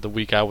the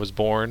week I was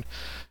born.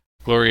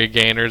 Gloria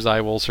Gaynor's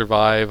I Will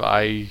Survive.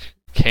 I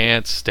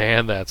can't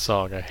stand that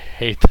song. I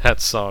hate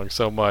that song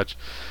so much.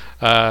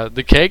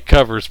 The Cake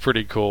cover is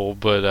pretty cool,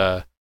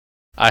 but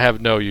I have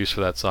no use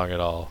for that song at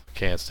all.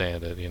 Can't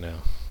stand it, you know,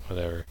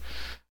 whatever.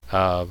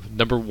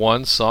 Number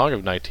 1 song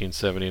of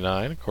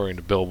 1979, according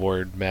to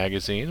Billboard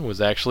magazine, was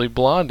actually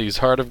Blondie's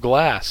Heart of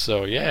Glass.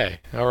 So,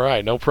 yay.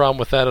 Alright, no problem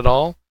with that at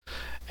all.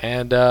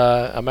 And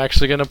I'm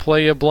actually going to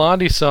play a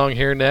Blondie song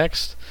here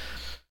next.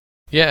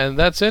 Yeah, and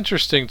that's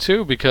interesting,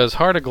 too, because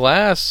Heart of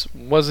Glass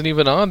wasn't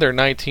even on their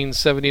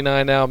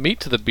 1979 album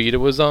Meet to the Beat. It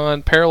was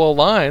on Parallel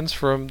Lines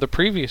from the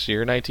previous year,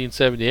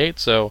 1978.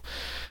 So,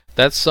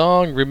 that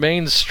song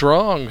remained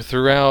strong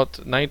throughout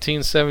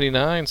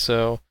 1979,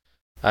 so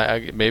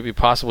I maybe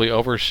possibly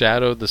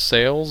overshadowed the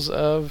sales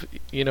of,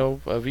 you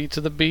know, of Eat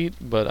to the Beat,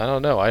 but I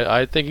don't know.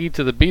 I think Eat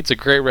to the Beat's a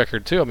great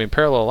record too. I mean,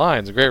 Parallel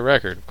Lines, a great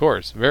record, of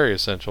course, very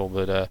essential,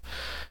 but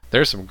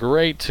there's some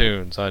great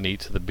tunes on Eat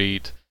to the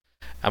Beat.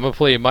 I'm gonna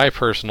play my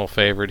personal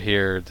favorite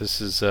here.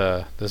 This is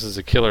a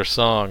killer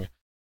song.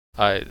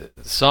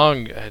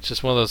 Song, it's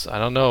just one of those. I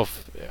don't know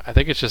if I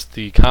think it's just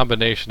the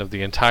combination of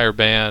the entire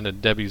band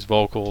and Debbie's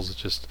vocals.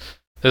 It's just,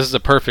 this is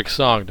a perfect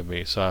song to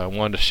me, so I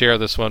wanted to share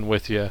this one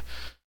with you.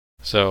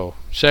 So,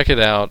 check it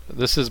out.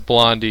 This is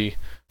Blondie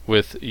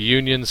with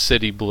Union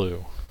City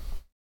Blue.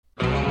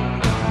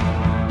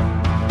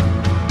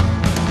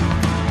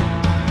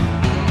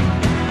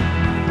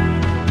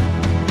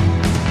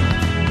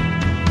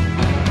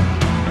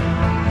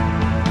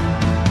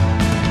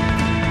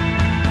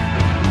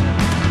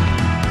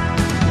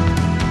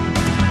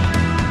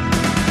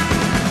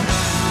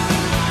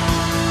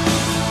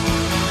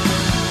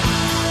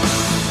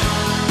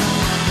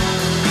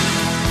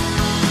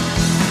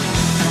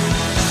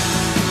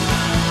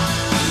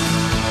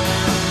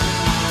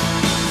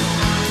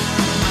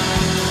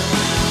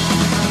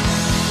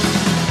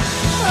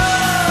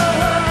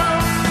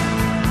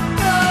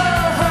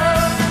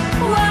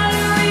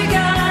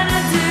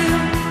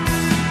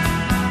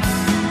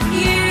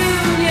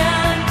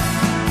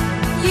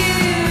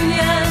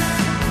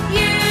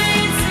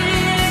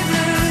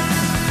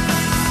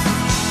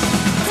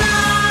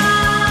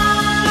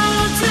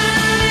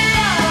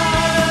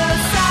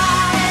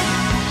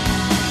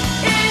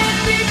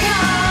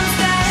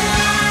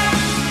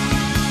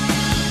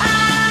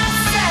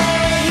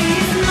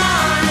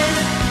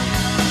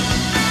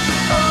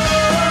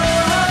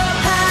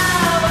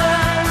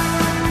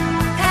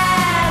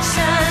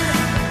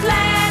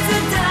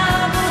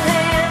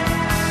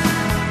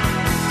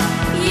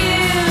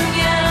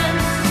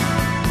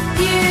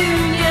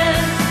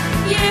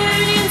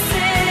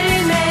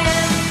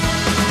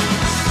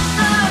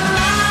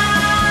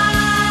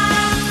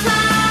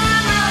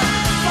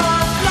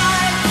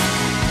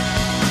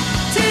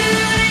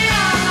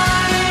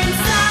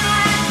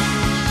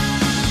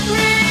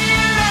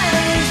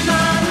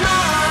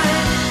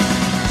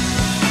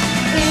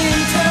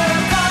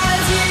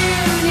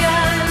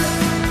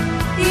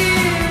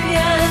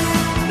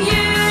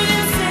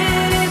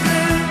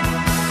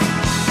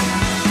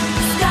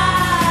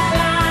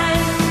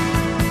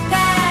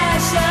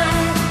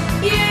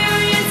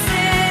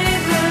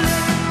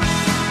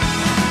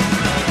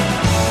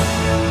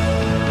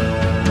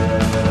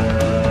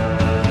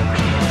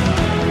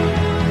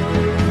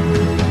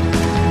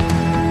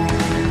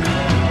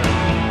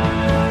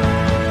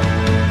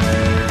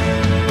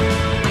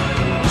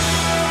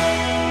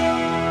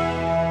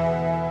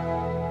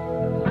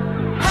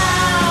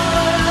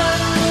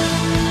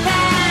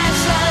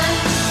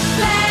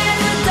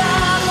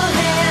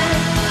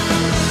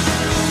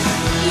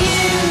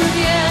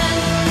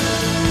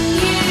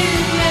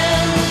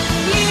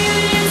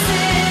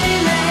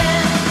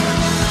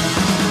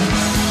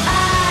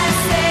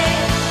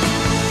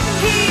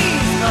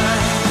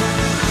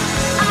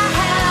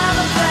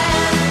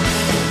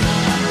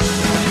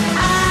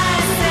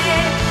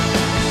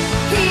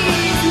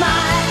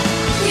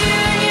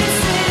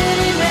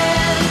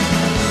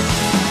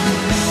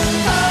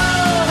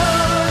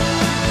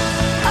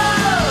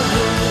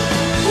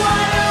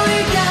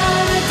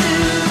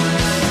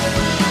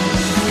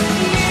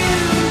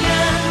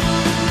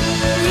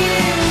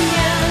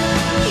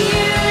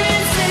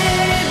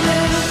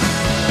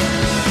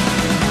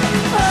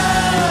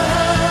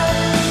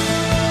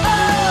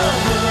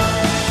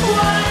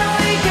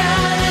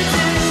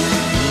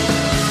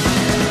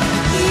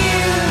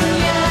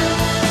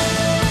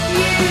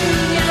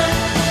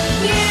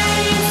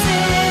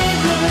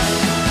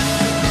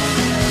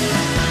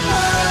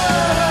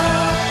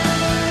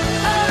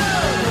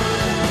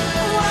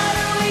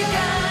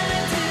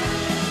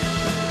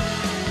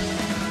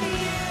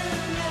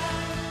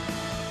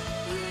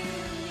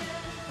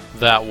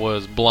 That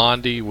was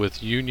Blondie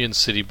with Union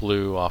City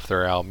Blue off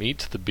their album Eat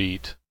to the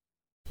Beat,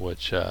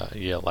 which,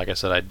 like I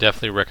said, I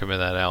definitely recommend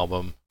that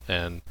album.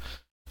 And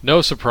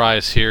no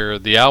surprise here,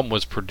 the album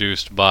was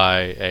produced by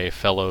a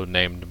fellow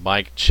named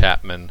Mike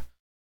Chapman.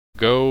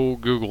 Go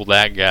Google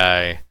that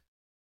guy.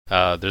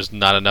 There's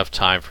not enough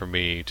time for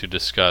me to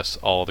discuss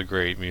all the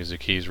great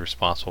music he's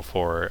responsible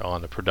for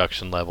on the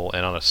production level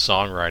and on a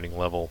songwriting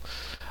level.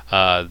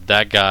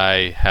 That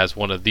guy has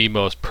one of the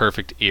most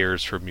perfect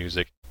ears for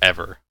music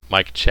ever.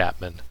 Mike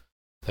Chapman.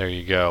 There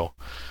you go.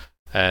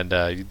 And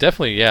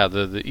definitely,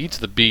 the Eat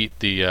to the Beat,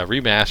 the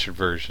remastered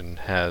version,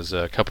 has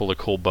a couple of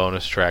cool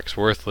bonus tracks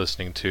worth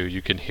listening to.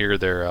 You can hear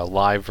their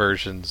live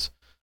versions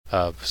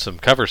of some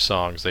cover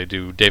songs. They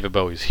do David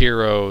Bowie's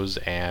Heroes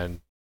and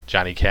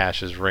Johnny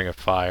Cash's Ring of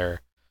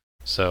Fire.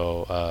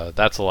 So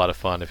that's a lot of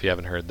fun if you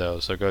haven't heard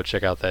those. So go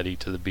check out that Eat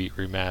to the Beat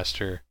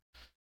remaster.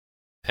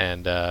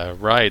 And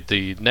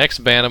the next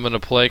band I'm going to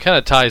play kind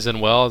of ties in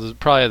well. It's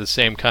probably the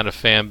same kind of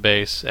fan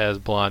base as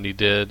Blondie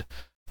did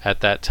at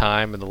that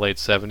time in the late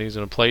 70s. I'm going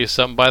to play you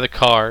something by The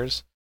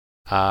Cars.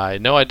 I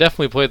know I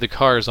definitely played The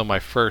Cars on my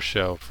first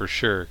show for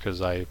sure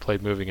because I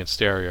played Moving in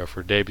Stereo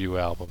for debut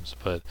albums.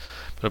 But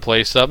I'm going to play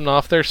you something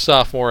off their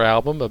sophomore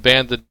album, a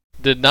band that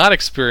did not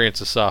experience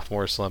a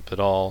sophomore slump at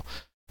all.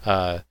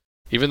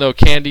 Even though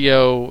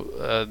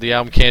Candio, the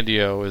album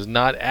Candio, is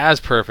not as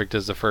perfect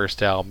as the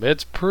first album,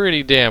 it's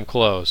pretty damn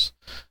close.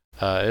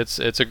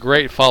 It's a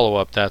great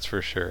follow-up, that's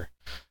for sure.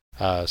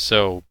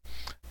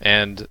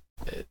 And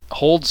it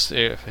holds,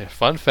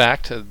 fun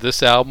fact,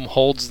 this album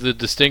holds the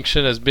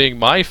distinction as being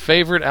my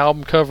favorite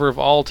album cover of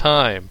all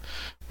time,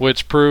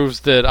 which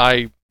proves that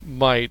I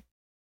might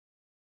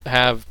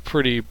have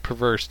pretty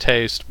perverse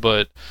taste,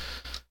 but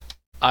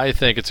I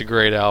think it's a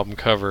great album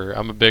cover.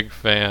 I'm a big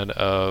fan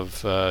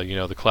of,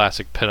 the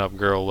classic pinup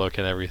girl look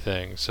and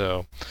everything.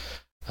 So,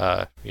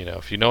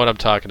 if you know what I'm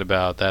talking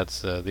about,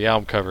 that's the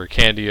album cover,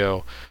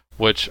 Candio,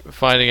 which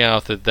finding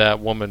out that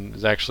woman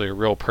is actually a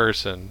real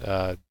person,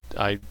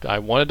 I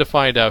wanted to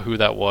find out who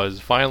that was.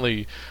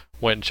 Finally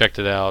went and checked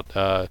it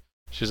out.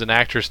 She's an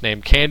actress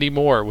named Candy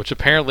Moore, which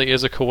apparently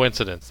is a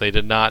coincidence. They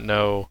did not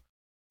know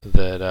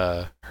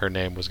that her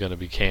name was going to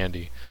be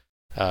Candy.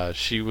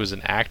 She was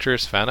an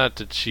actress, found out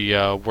that she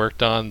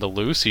worked on The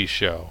Lucy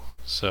Show.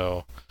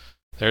 So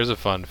there's a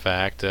fun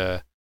fact.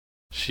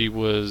 She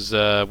was,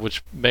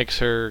 which makes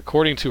her,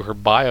 according to her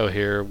bio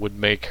here, would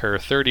make her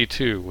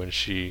 32 when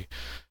she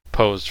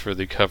posed for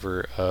the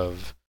cover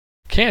of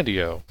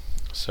Candio.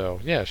 So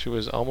yeah, she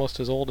was almost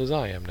as old as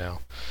I am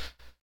now.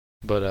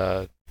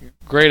 But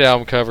great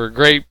album cover,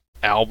 great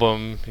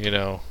album,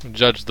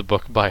 judge the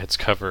book by its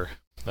cover.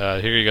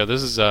 Here you go.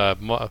 This is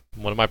one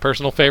of my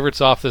personal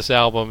favorites off this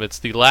album. It's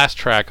the last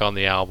track on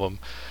the album.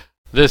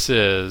 This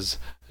is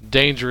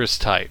Dangerous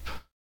Type.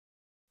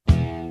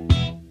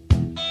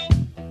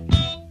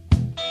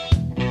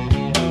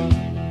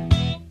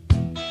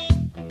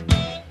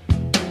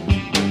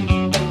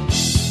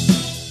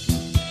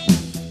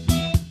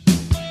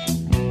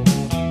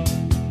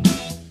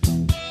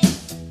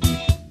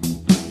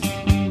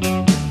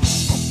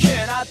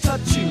 Can I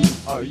touch you?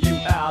 Are you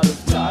out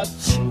of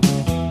touch?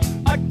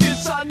 I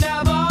guess I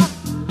never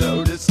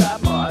noticed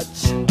that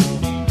much.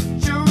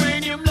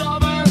 Uranium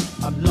lover,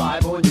 I'm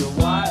live on your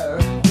wire.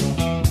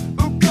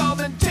 Ooh, come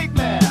and take me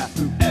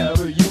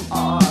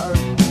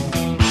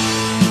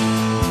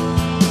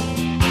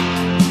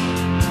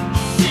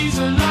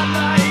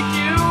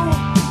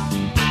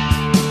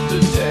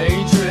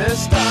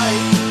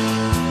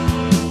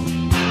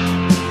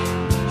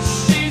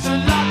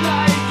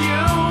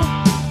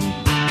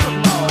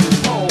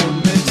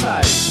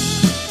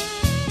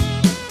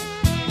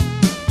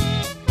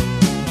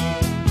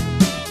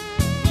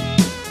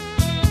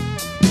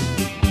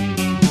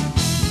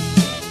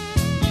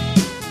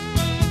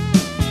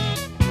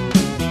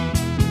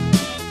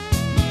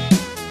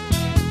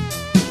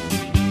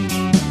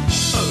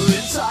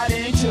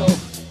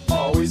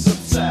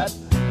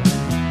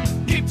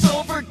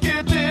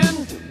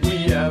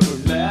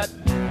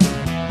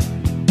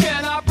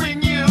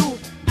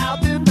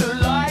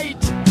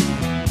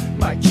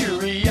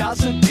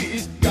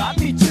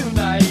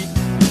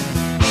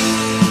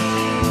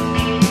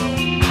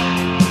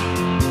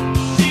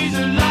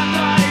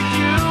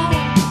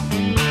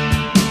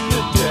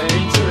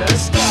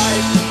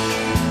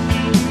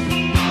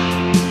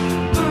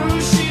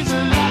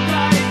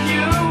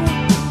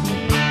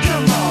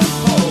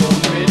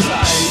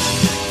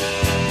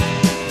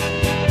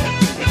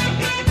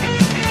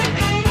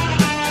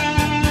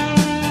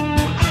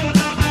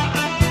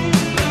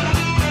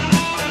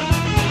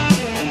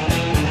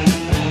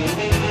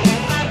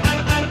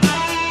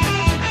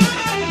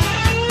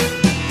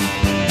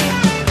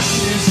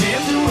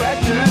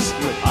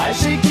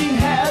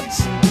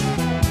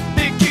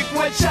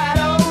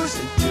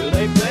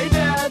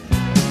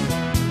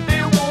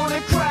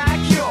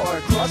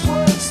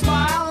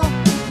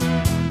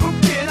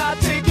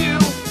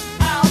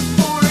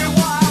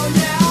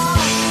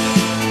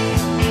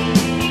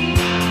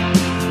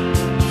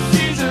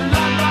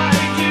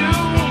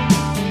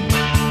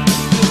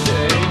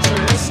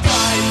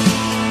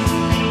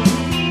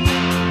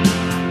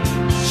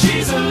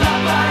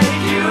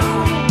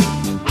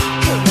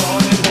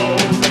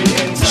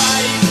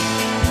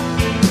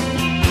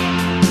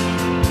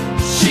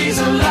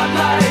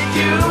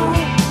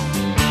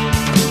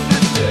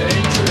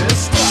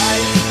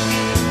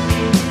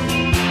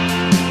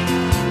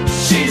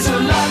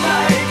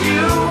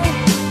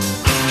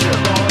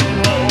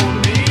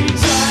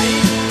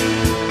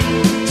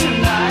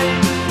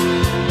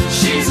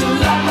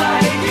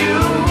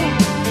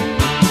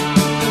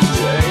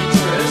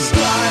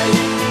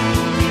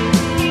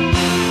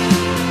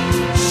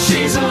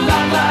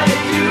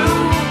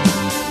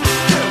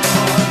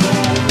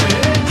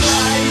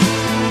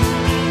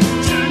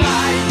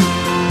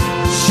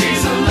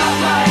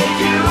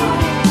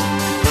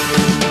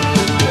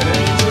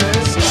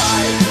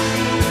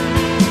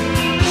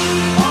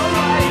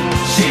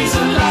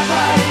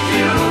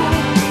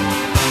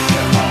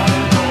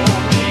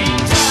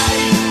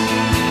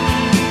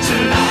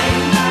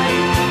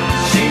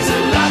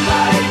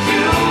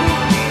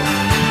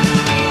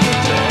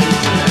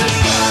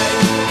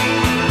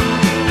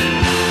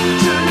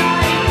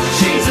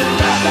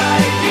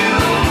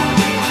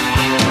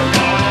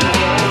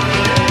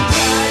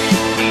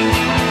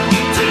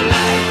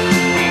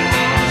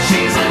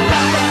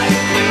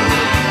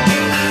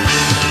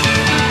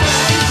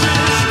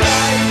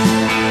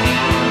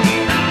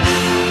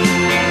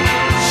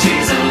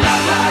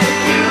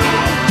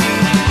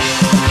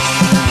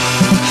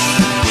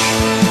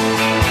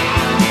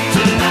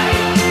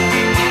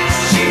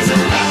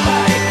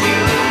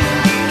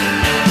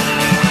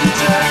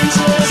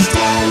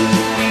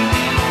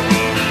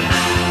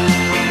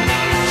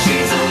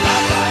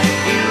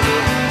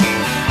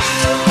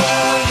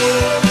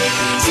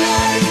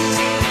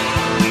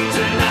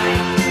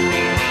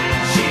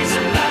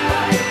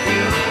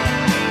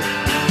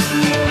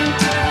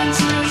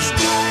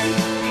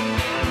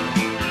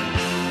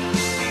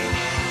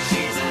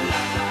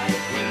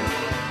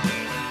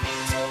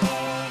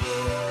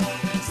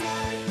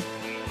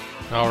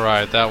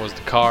Alright, that was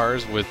the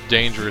Cars with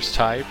Dangerous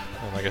Type.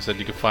 And like I said,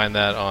 you can find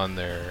that on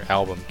their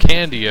album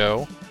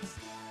Candio.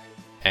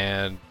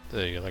 And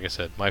like I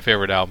said, my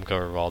favorite album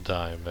cover of all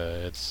time.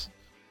 It's,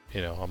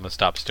 I'm going to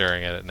stop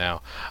staring at it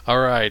now.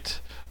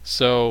 Alright,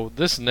 so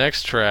this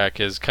next track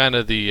is kind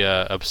of the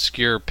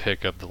obscure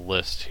pick of the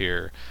list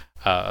here.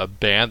 A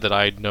band that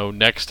I know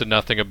next to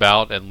nothing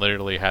about and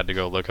literally had to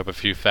go look up a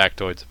few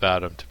factoids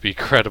about them to be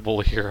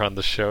credible here on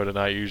the show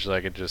tonight. Usually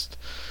I can just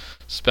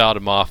spout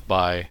them off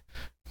by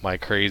my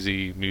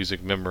crazy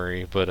music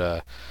memory,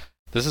 but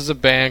this is a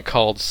band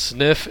called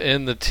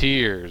Sniffin' the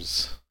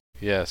Tears.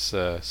 Yes,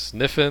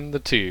 Sniffin' the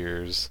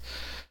Tears.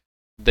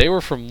 They were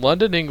from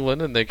London,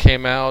 England, and they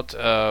came out,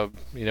 in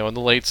the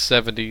late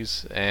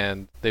 70s,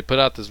 and they put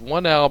out this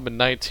one album in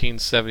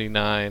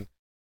 1979.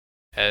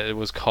 It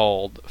was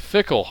called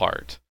Fickle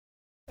Heart,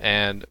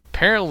 and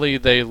apparently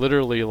they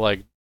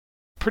literally,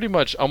 pretty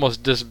much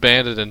almost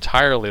disbanded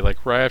entirely,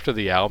 right after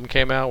the album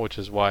came out, which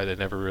is why they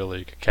never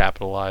really could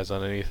capitalize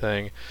on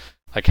anything.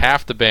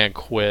 Half the band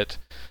quit,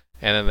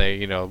 and then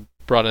they,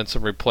 brought in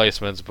some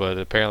replacements, but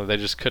apparently they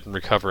just couldn't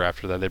recover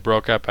after that. They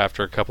broke up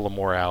after a couple of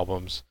more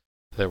albums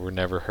that were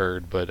never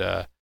heard,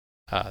 but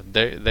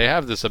they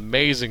have this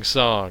amazing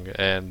song,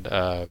 and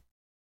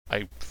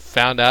I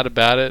found out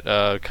about it,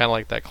 kind of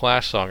like that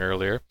Clash song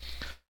earlier,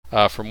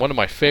 from one of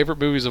my favorite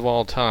movies of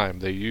all time.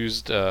 They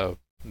used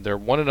their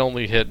one and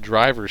only hit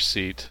Driver's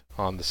Seat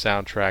on the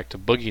soundtrack to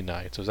Boogie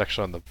Nights. It was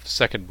actually on the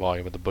second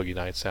volume of the Boogie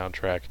Nights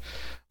soundtrack.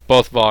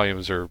 Both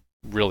volumes are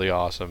really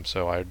awesome,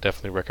 so I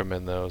definitely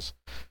recommend those.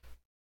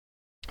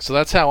 So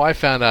that's how I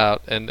found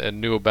out and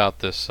knew about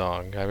this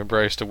song. I remember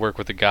I used to work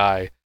with a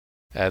guy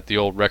at the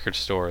old record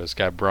store, this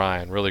guy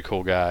Brian, really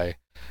cool guy.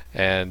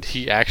 And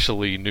he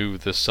actually knew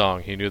this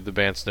song. He knew the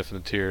band Sniffin'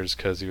 the Tears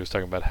because he was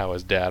talking about how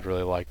his dad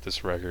really liked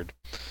this record.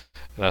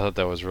 And I thought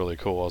that was really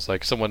cool. I was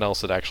like, someone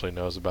else that actually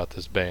knows about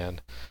this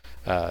band.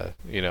 So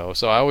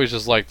I always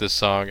just like this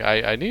song.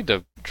 I need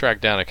to track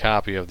down a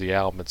copy of the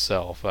album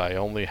itself. I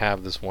only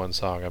have this one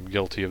song. I'm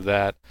guilty of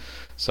that.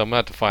 So I'm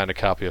going to have to find a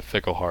copy of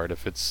Fickle Heart.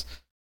 If it's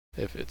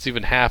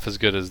even half as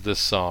good as this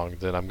song,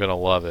 then I'm going to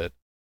love it.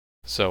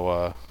 So,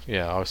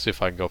 I'll see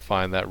if I can go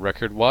find that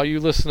record. While you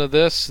listen to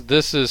this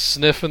is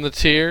Sniffin' the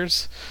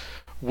Tears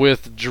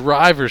with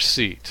Driver's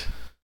Seat.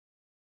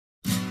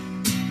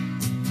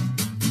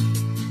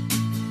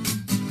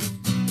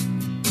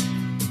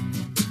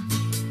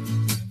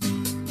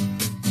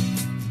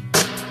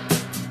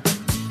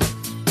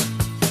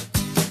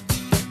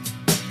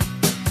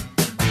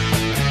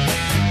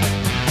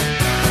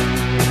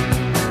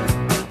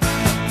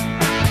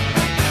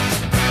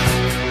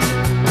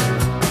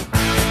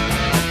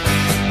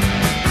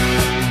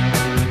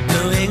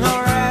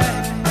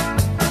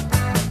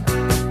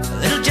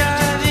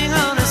 Driving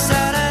on a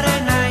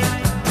Saturday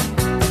night.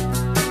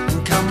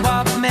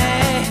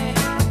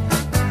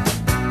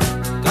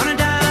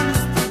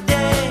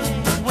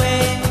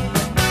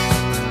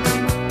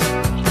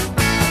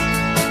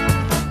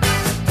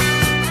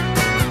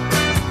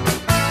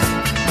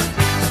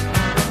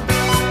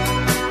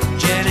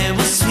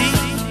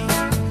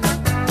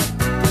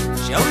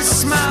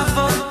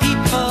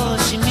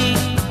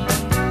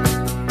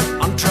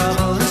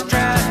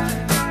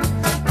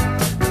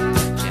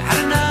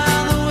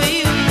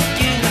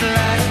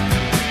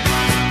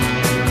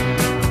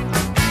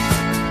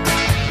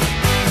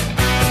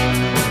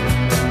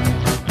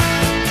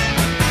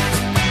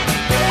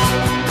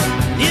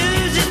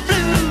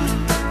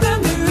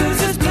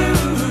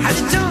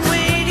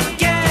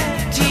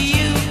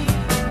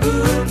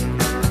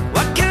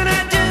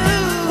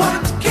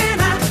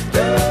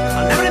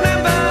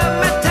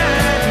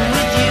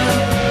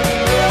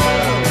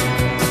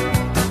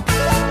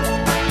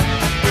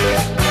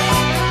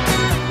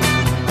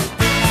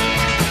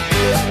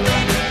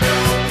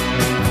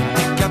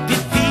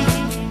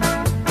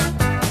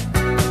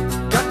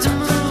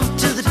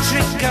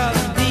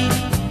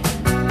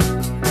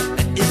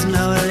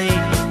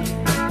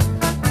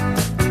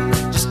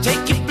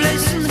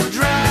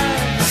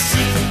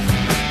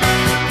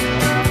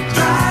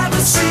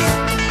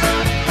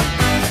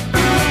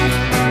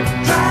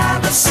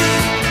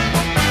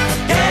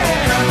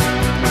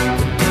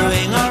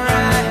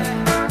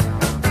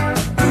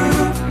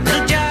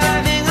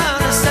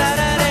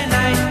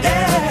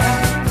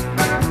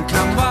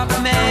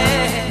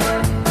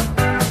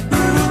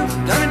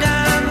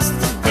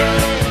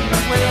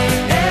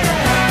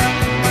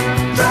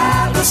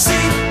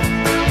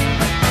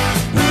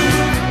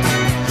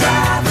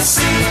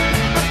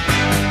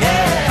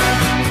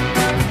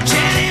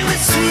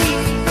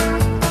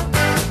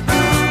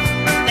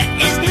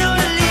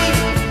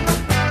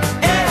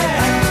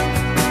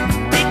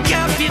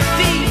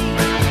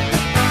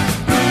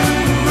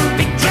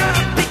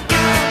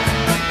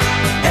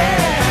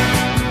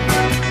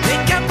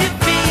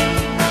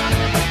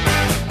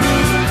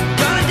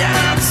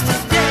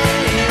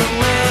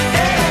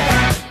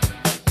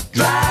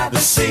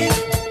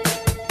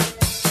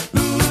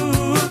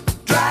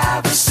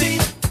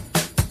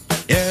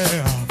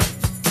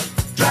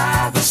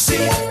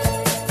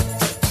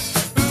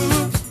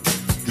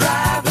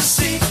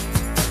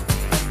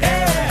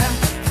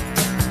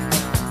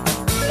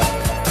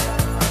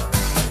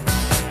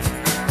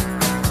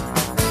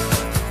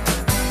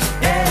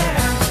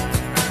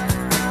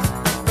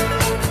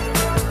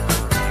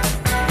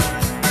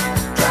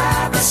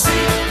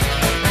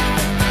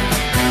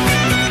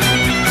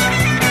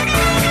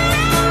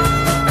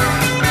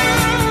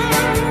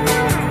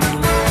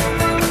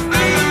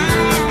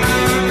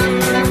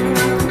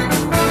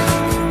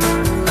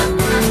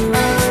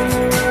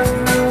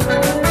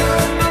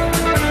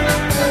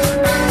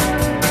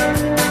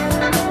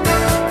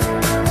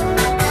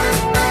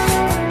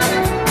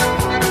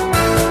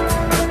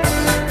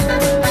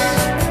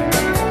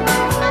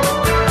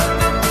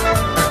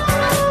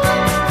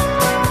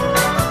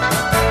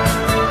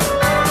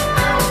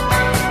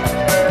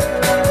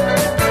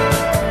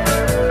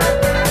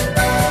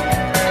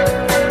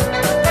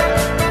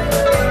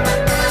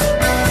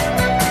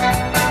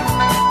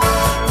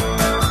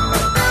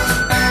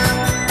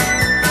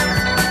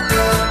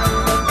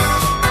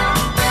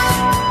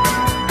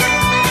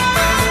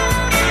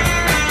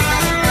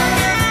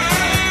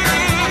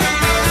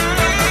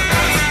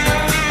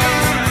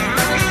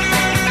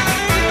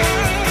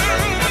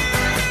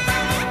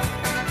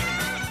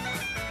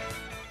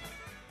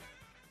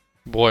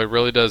 Boy, it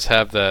really does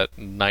have that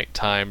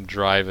nighttime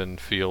driving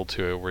feel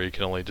to it where you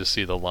can only just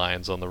see the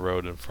lines on the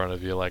road in front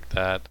of you like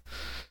that.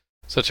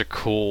 Such a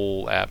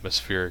cool,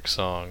 atmospheric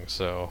song.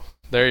 So,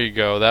 there you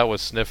go. That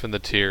was Sniffin' the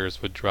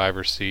Tears with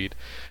Driver's Seat.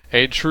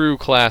 A true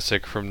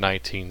classic from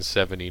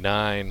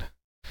 1979.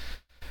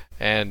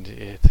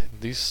 And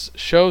these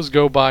shows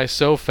go by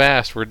so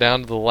fast. We're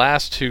down to the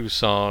last two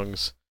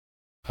songs.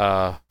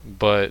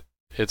 But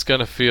it's going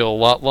to feel a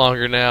lot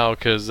longer now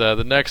because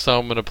the next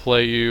song I'm going to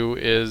play you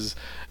is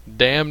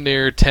damn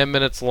near 10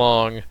 minutes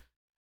long.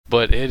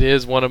 But it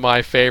is one of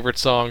my favorite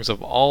songs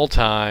of all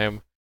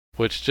time,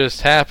 which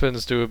just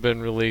happens to have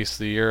been released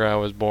the year I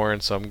was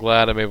born. So I'm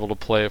glad I'm able to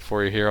play it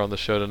for you here on the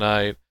show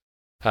tonight.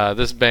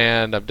 This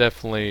band I've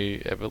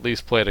at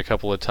least played a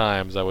couple of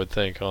times, I would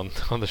think, on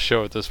the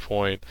show at this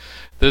point.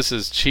 This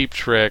is Cheap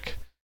Trick.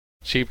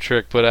 Cheap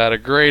Trick put out a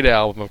great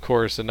album, of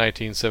course, in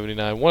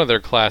 1979. One of their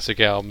classic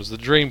albums, The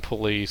Dream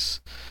Police.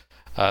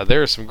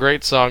 There are some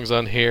great songs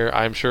on here.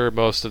 I'm sure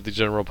most of the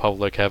general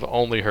public have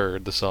only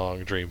heard the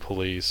song Dream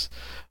Police,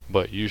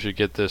 but you should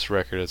get this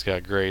record. It's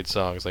got great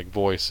songs like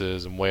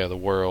Voices and Way of the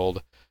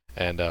World,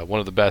 and one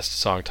of the best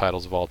song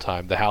titles of all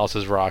time, The House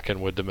is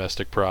Rockin' with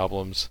Domestic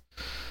Problems.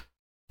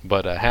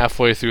 But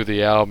halfway through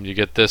the album, you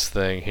get this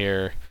thing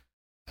here.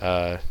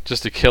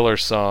 Just a killer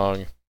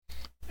song.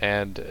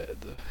 And,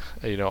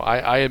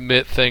 I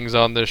admit things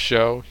on this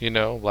show,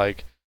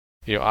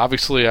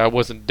 obviously I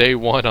wasn't day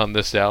one on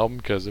this album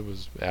because it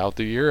was out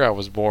the year I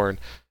was born.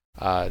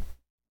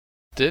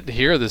 Didn't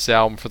hear this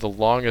album for the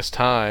longest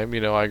time.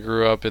 I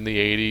grew up in the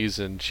 80s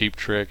and Cheap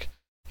Trick,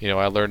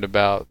 I learned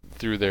about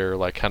through their,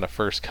 kind of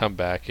first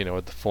comeback,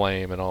 with The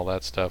Flame and all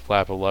that stuff,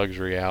 Lap of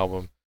Luxury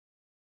album.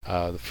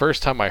 The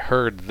first time I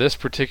heard this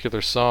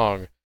particular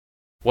song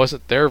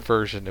wasn't their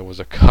version, it was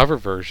a cover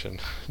version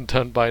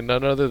done by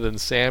none other than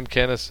Sam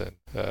Kinison.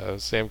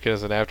 Sam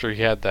Kinison, after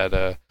he had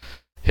that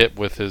hit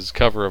with his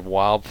cover of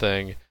Wild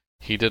Thing,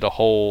 he did a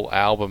whole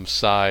album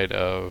side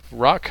of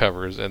rock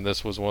covers, and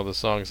this was one of the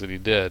songs that he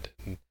did.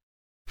 And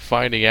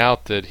finding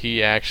out that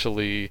he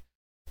actually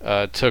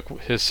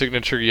took his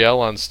signature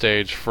yell on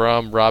stage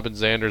from Robin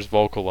Zander's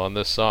vocal on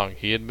this song.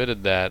 He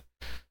admitted that.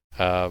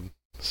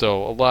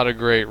 So a lot of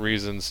great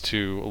reasons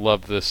to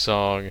love this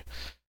song,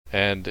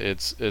 and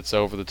it's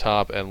over the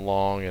top and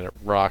long, and it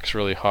rocks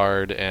really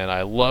hard, and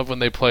I love when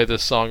they play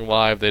this song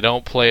live. They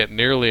don't play it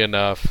nearly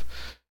enough,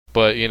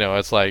 but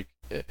it's like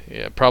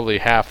probably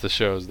half the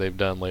shows they've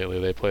done lately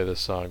they play this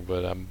song,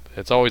 but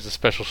it's always a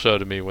special show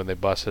to me when they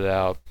bust it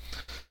out.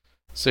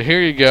 So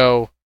here you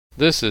go.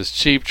 This is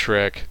Cheap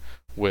Trick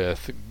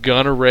with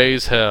Gonna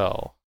Raise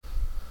Hell.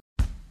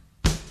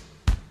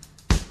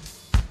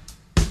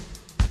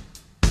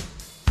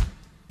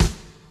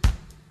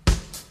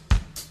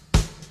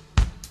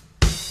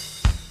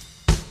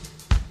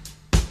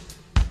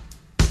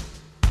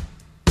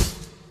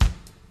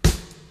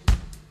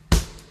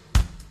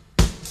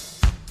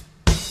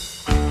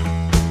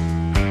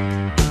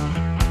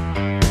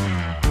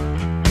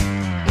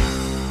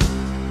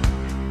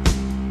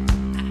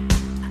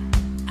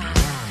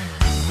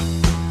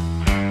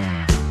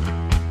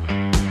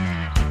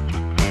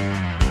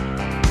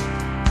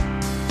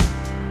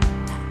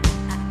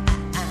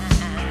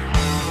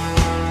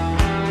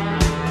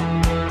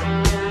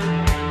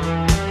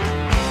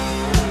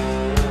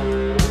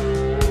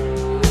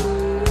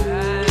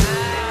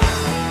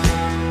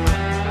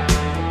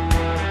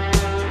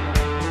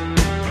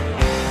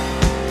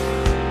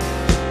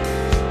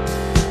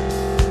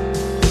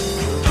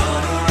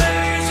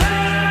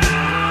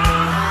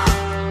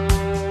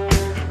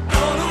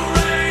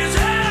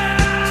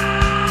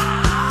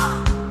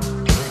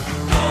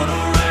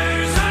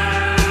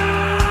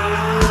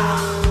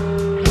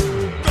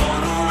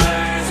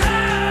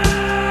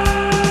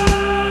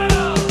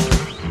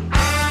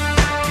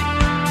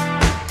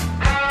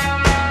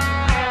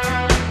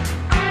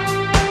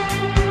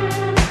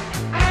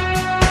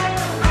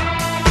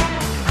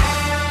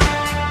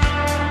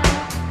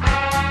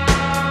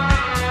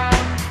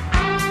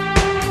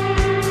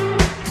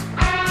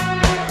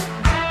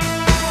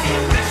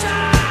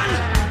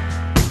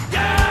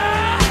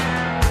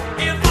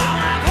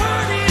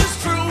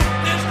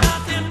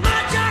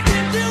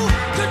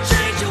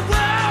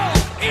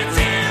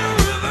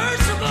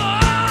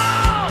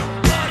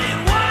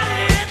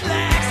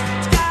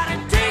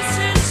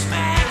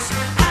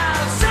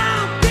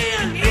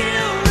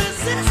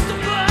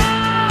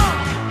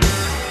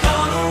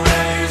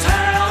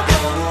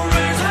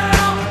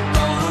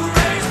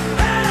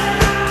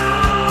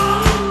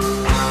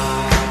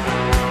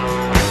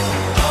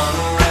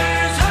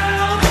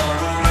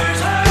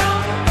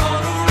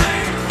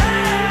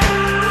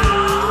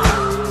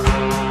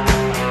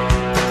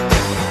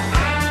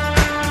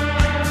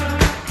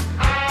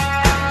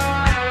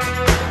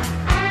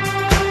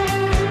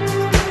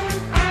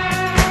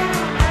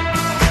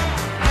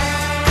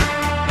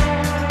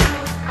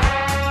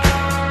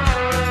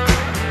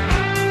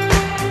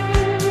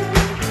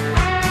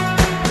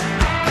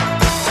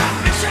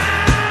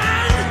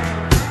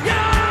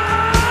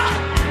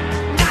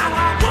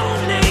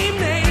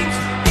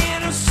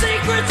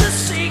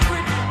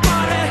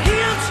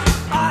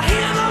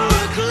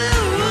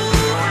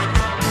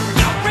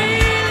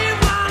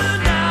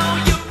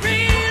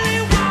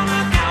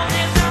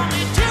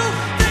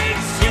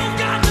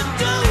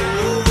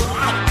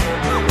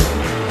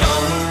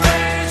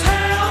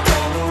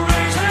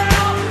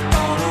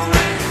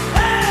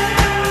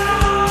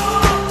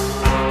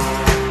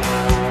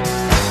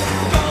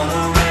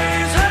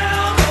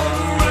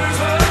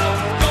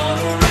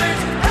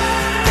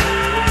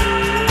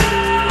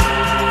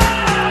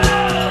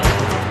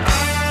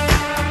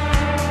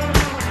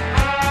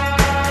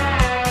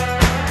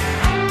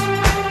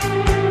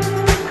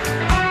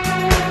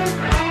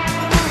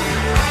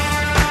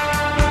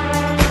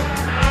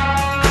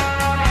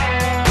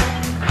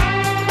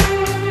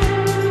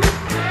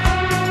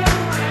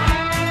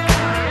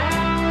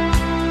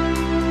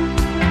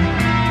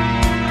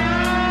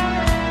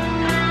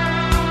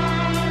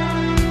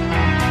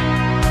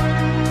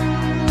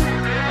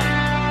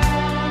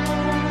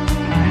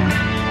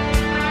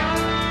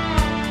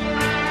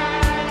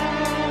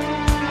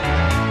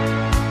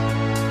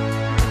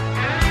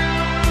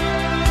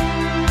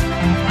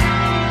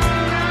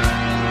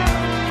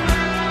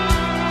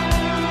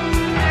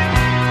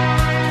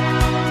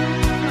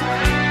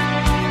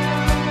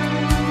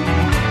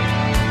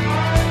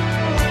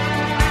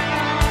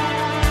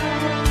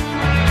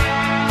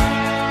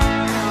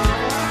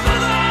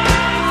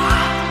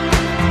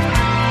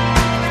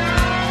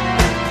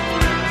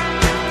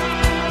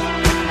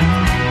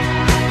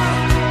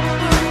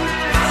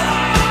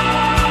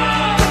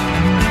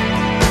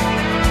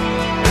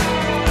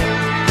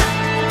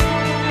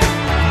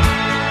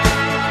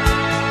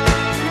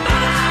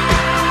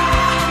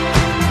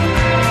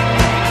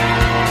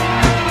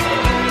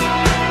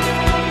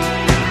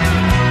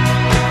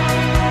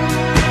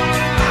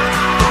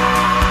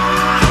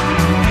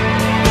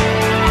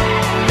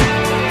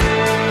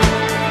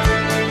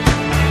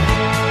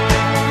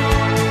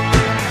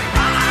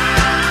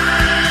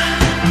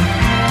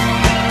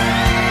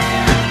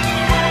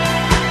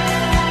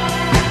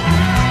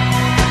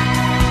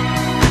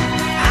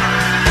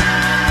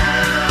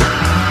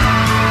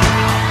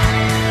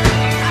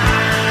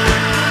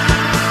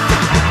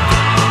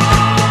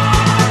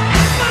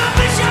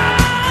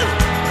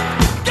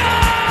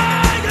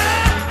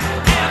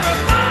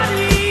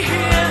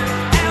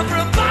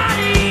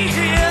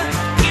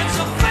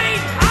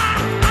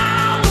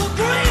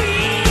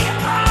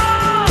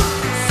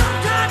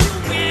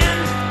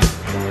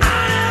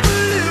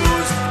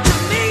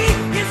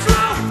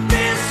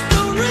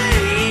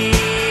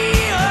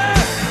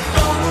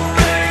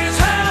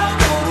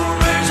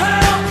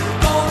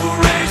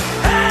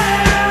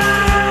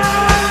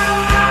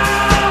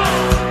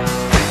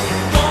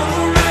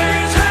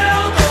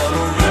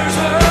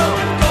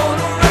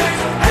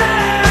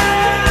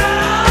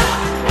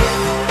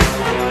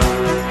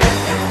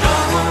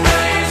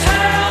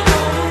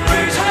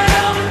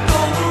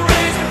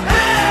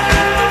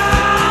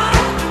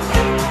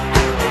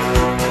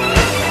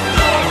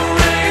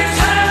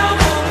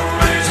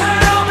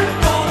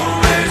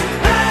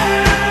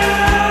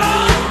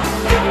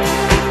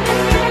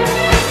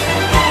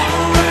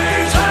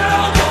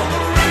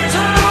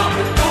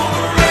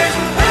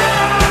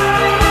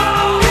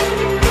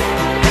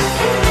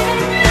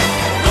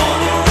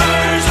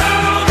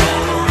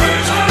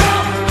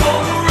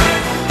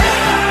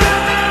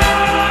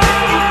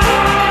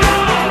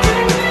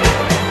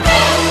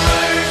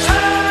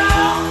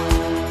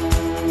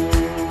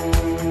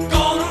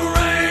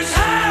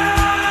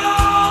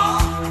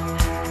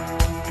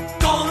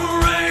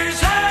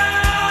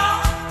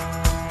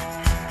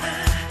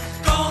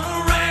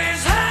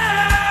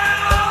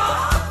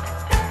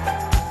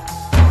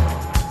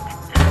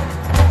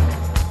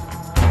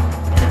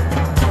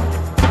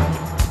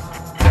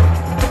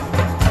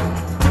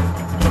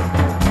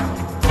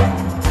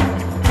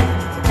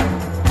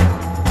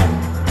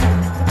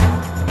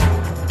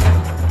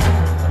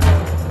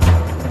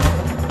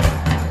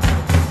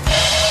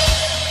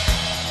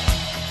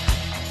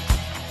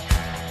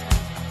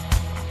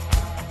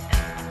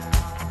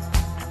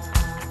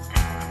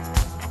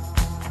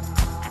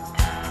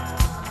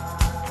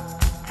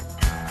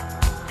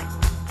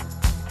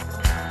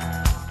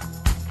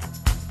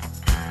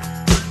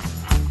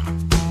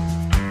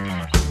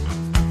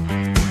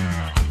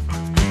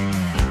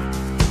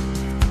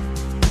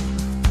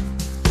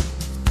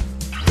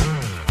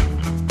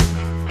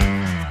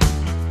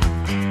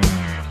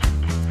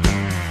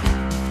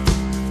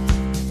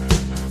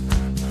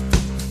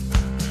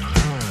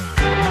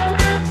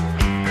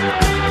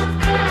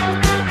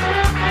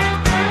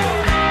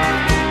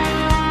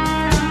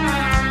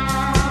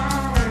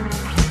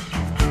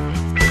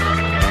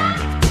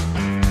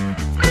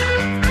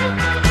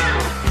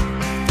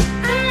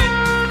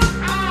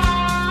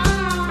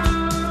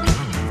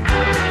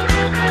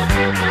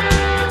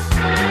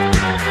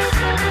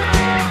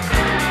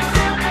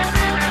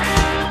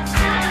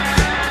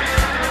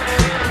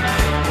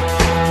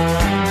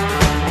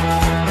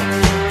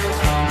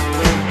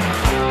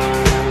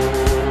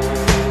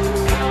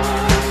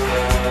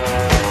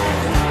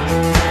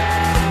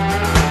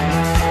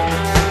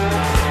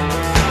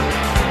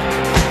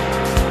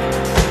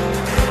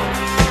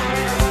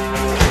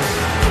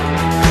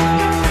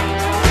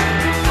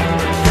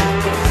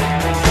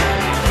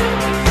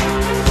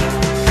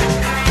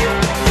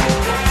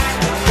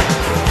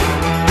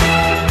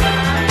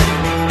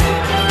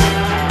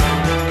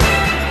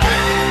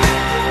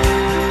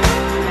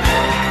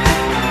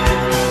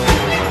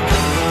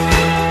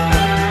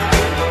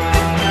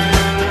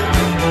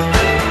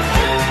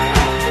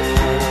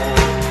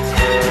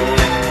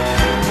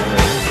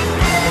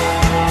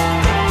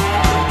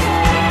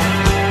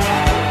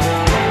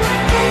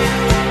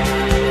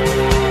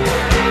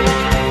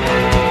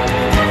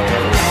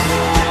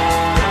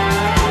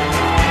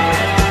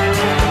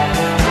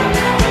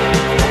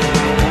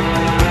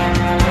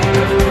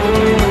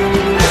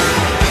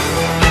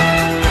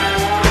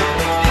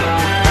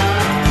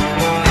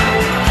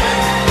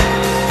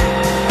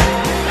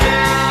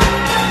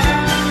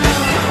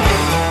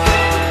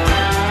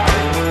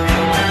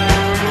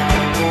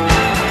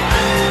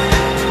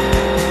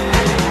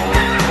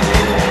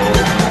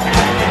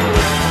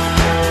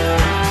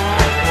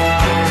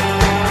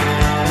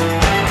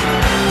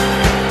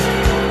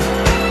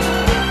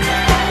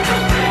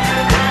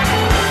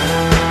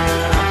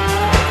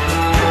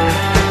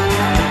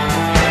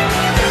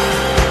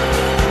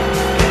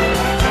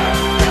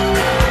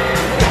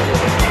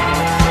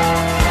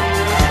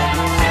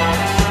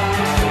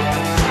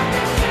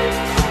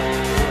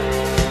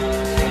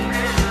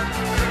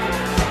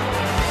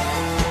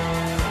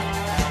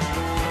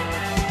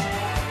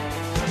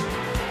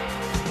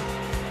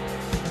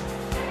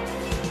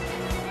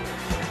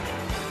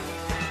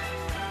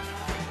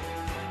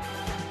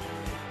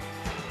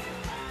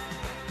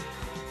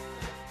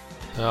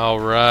 All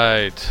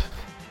right.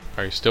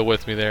 Are you still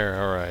with me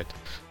there? All right.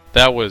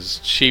 That was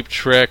Cheap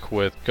Trick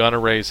with Gonna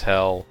Raise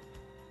Hell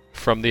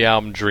from the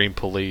album Dream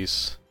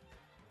Police.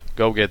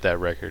 Go get that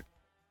record.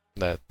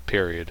 That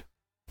period.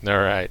 All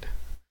right.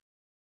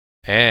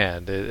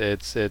 And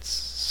it's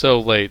so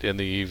late in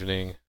the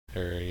evening,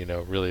 or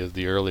really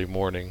the early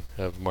morning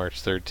of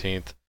March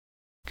 13th.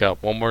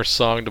 Got one more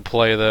song to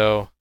play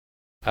though.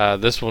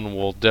 This one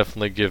will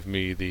definitely give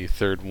me the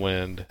third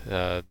wind.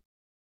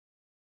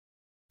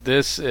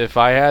 This, if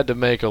I had to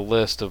make a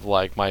list of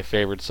like my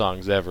favorite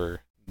songs ever,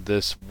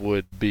 this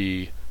would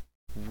be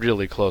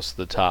really close to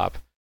the top.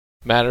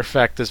 Matter of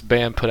fact, this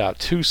band put out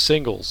 2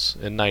 singles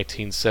in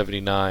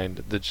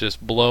 1979 that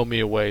just blow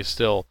me away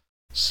still.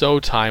 So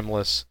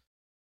timeless.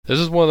 This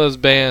is one of those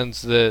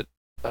bands that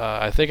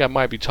I think I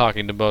might be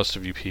talking to most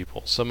of you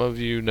people. Some of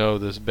you know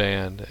this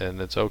band, and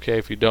it's okay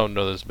if you don't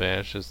know this band,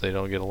 it's just they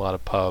don't get a lot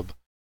of pub.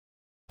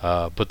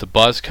 But the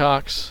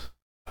Buzzcocks,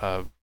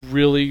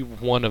 really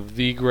one of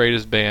the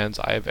greatest bands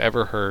I've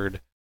ever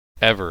heard,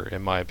 ever,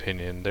 in my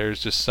opinion.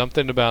 There's just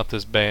something about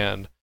this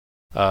band.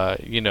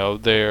 You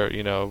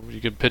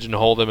could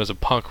pigeonhole them as a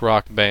punk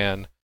rock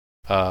band.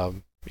 I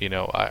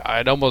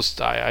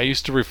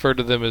used to refer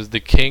to them as the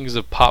kings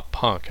of pop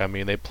punk. I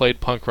mean, they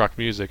played punk rock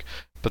music,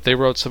 but they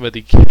wrote some of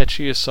the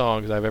catchiest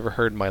songs I've ever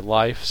heard in my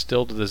life,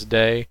 still to this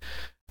day.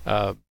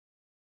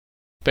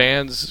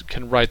 Bands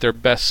can write their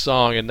best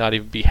song and not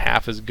even be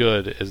half as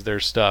good as their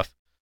stuff.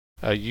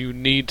 You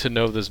need to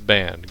know this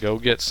band. Go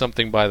get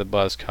Something by the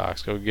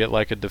Buzzcocks. Go get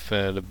like a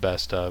definitive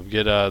best of.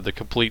 Get the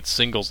complete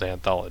singles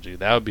anthology.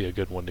 That would be a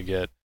good one to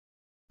get.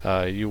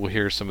 You will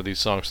hear some of these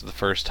songs for the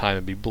first time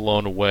and be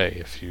blown away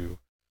if you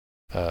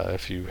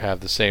have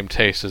the same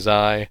taste as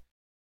I.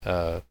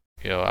 I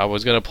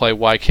was going to play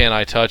Why Can't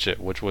I Touch It,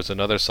 which was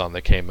another song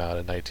that came out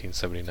in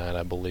 1979,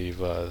 I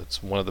believe.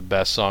 It's one of the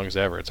best songs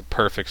ever. It's a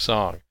perfect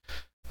song.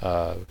 They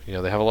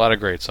have a lot of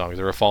great songs.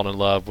 They were falling in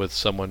love with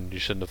someone you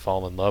shouldn't have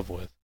fallen in love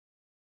with.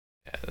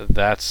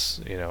 That's,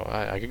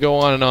 I could go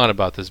on and on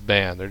about this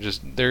band.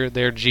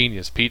 They're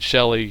genius. Pete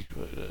Shelley,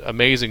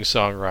 amazing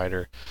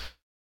songwriter.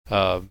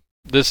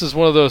 This is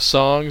one of those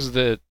songs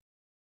that,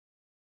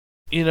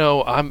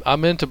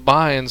 I'm into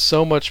buying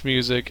so much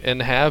music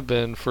and have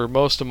been for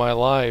most of my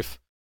life.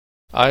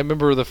 I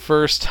remember the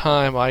first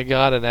time I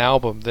got an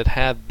album that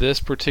had this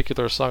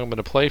particular song I'm going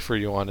to play for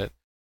you on it,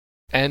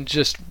 and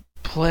just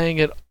playing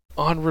it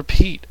on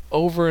repeat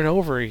over and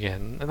over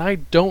again. And I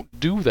don't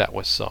do that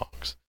with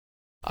songs.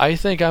 I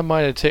think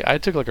I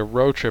took like a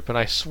road trip, and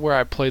I swear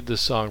I played this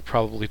song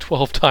probably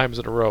 12 times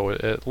in a row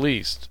at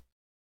least.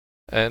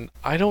 And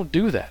I don't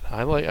do that.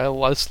 I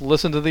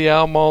listen to the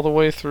album all the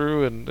way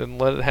through and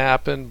let it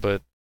happen,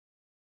 but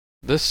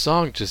this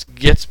song just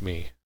gets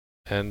me.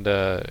 And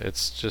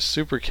it's just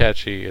super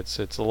catchy. It's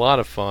a lot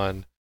of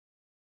fun.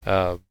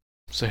 So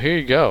here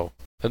you go.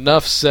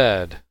 Enough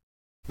said.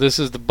 This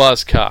is the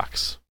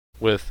Buzzcocks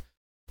with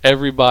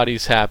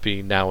Everybody's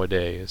Happy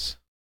Nowadays.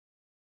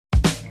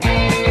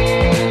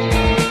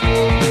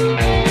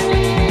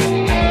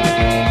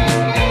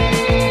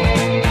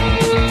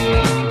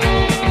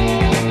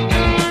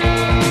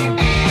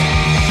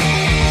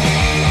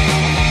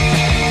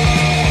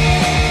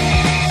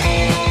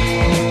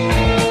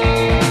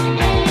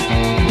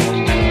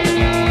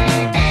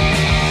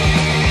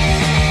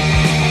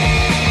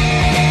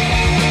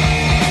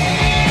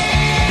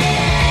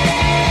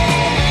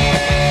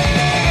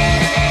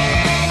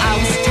 I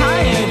was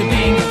tired of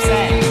being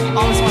upset.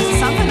 Always wanted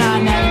something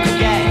I never could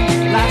get.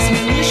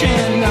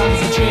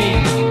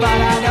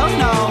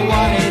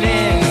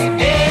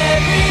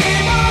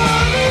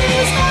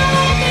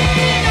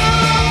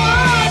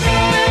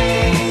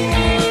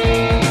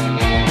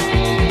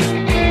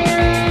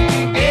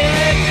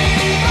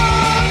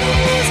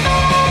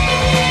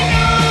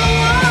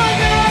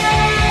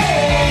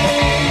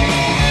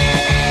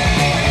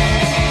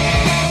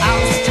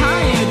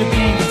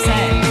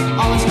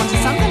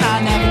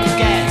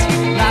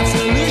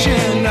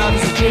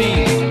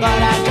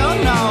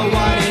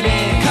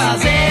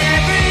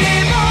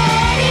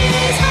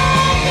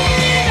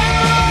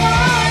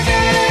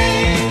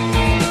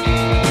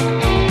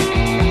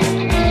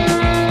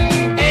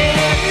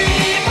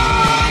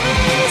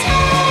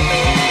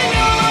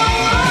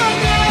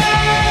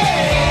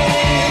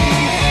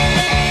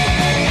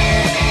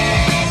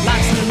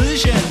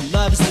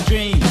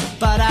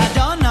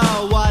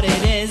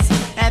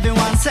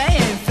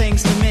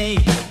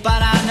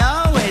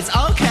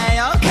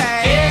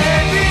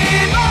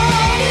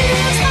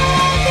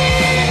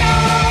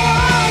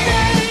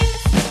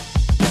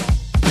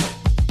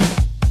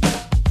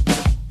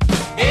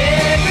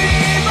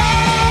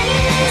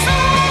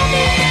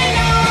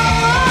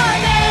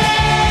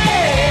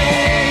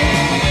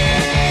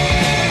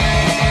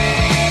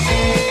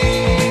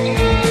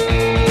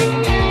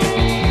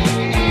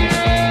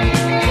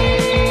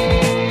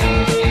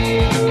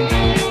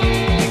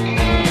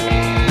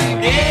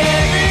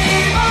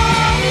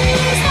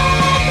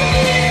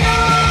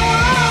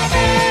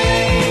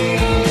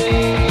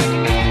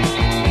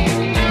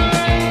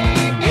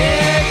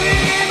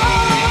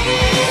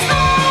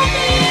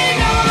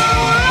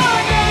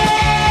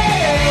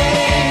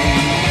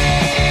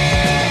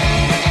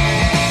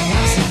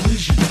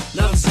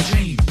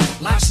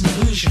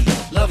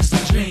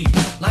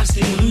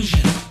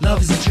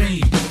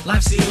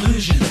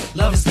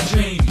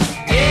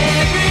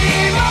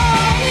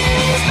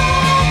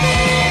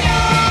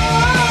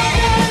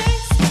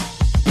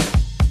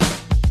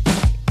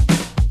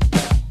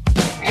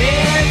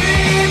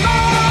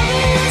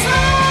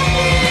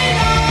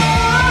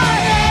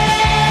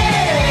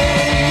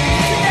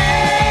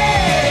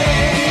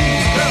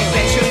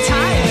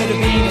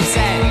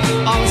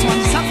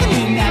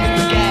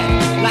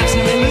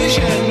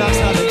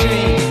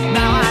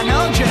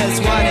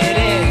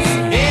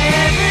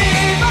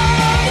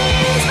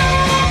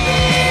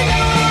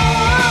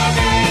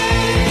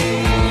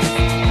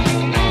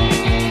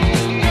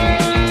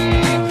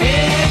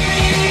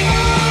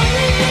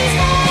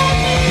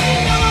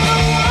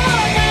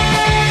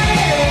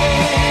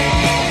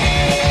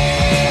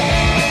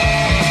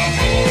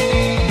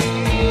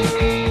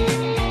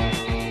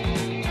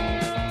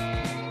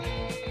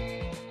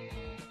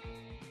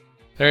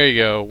 There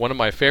you go. One of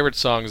my favorite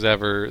songs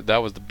ever.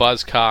 That was the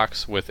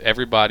Buzzcocks with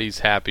Everybody's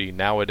Happy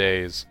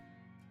Nowadays.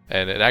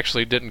 And it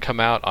actually didn't come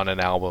out on an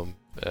album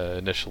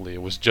initially.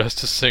 It was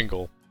just a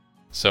single.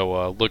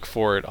 So look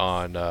for it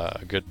on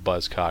a good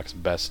Buzzcocks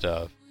best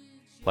of.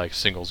 Like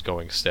Singles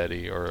Going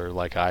Steady, or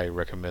like I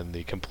recommend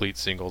the Complete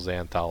Singles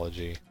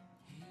Anthology.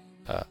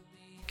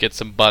 Get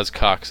some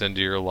Buzzcocks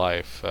into your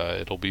life.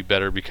 It'll be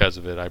better because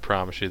of it, I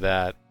promise you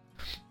that.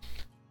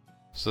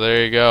 So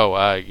there you go.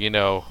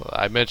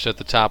 I mentioned at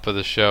the top of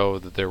the show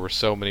that there were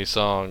so many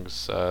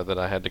songs that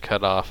I had to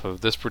cut off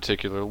of this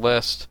particular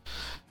list.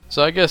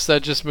 So I guess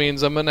that just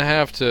means I'm going to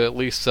have to at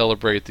least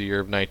celebrate the year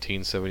of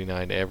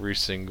 1979 every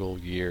single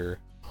year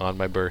on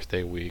my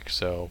birthday week.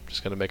 So I'm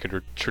just going to make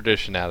a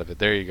tradition out of it.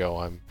 There you go.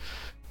 I'm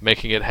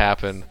making it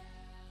happen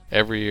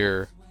every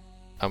year.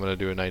 I'm going to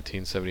do a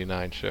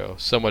 1979 show.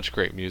 So much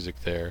great music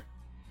there.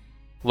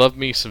 Love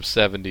me some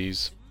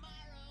 70s.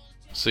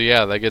 So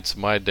yeah, that gets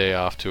my day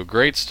off to a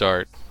great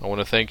start. I want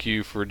to thank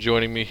you for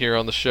joining me here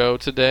on the show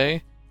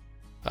today.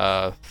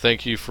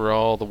 Thank you for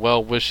all the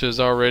well wishes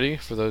already,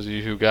 for those of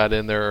you who got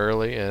in there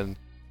early. And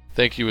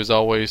thank you as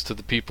always to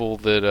the people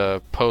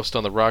that post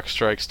on the Rock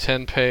Strikes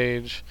 10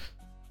 page.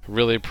 I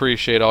really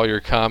appreciate all your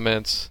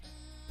comments.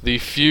 The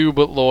few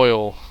but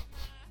loyal.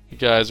 You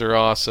guys are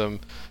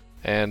awesome.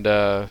 And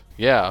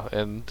yeah,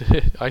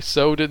 and I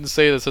so didn't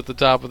say this at the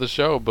top of the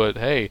show, but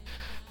hey,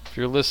 if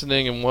you're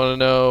listening and want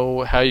to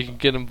know how you can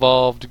get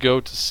involved,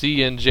 go to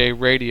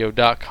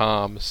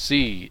cnjradio.com,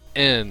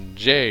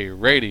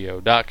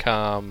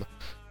 cnjradio.com,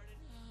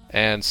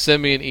 and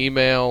send me an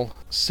email,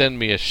 send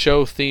me a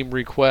show theme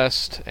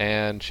request,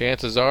 and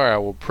chances are I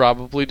will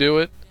probably do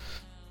it.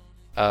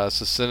 So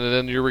send it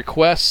in your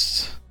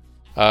requests.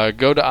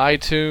 Go to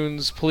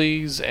iTunes,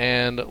 please,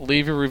 and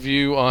leave a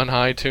review on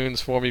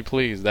iTunes for me,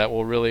 please. That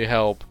will really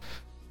help.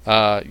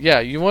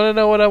 Yeah, you want to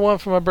know what I want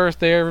for my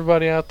birthday,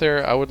 everybody out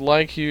there? I would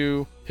like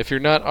you, if you're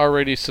not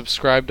already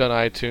subscribed on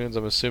iTunes,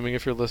 I'm assuming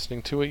if you're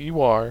listening to it, you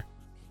are.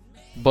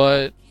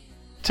 But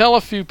tell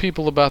a few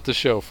people about the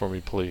show for me,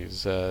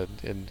 please.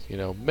 And,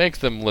 make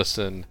them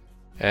listen.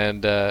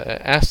 And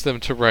ask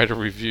them to write a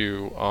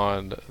review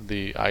on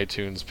the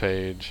iTunes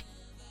page.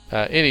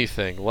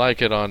 Anything,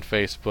 like it on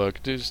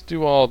Facebook. Just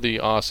do all the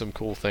awesome,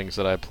 cool things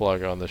that I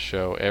plug on the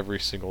show every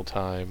single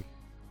time.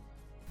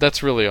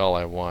 That's really all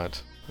I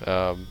want.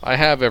 I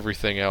have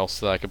everything else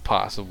that I could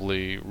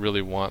possibly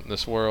really want in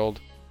this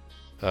world.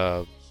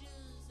 So,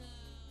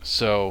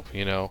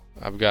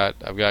 I've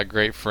got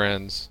great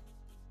friends.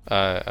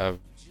 I've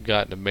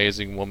got an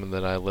amazing woman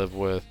that I live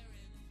with.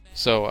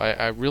 So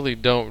I really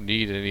don't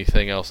need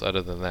anything else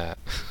other than that.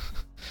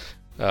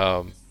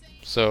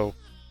 So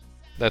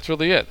that's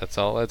really it. That's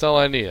all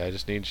I need. I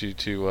just need you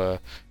to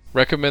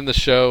recommend the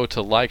show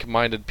to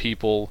like-minded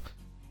people.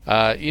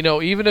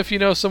 Even if you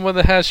know someone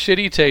that has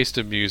shitty taste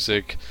in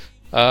music,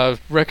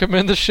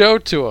 recommend the show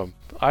to them.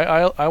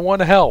 I want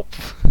to help.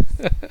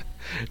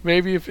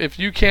 Maybe if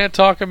you can't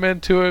talk them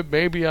into it,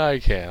 maybe I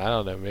can. I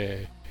don't know.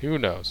 Maybe. Who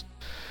knows?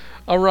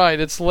 Alright,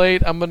 it's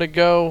late. I'm going to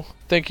go.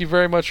 Thank you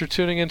very much for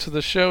tuning into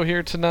the show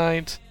here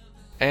tonight.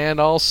 And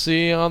I'll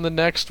see you on the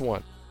next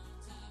one.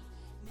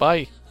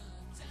 Bye.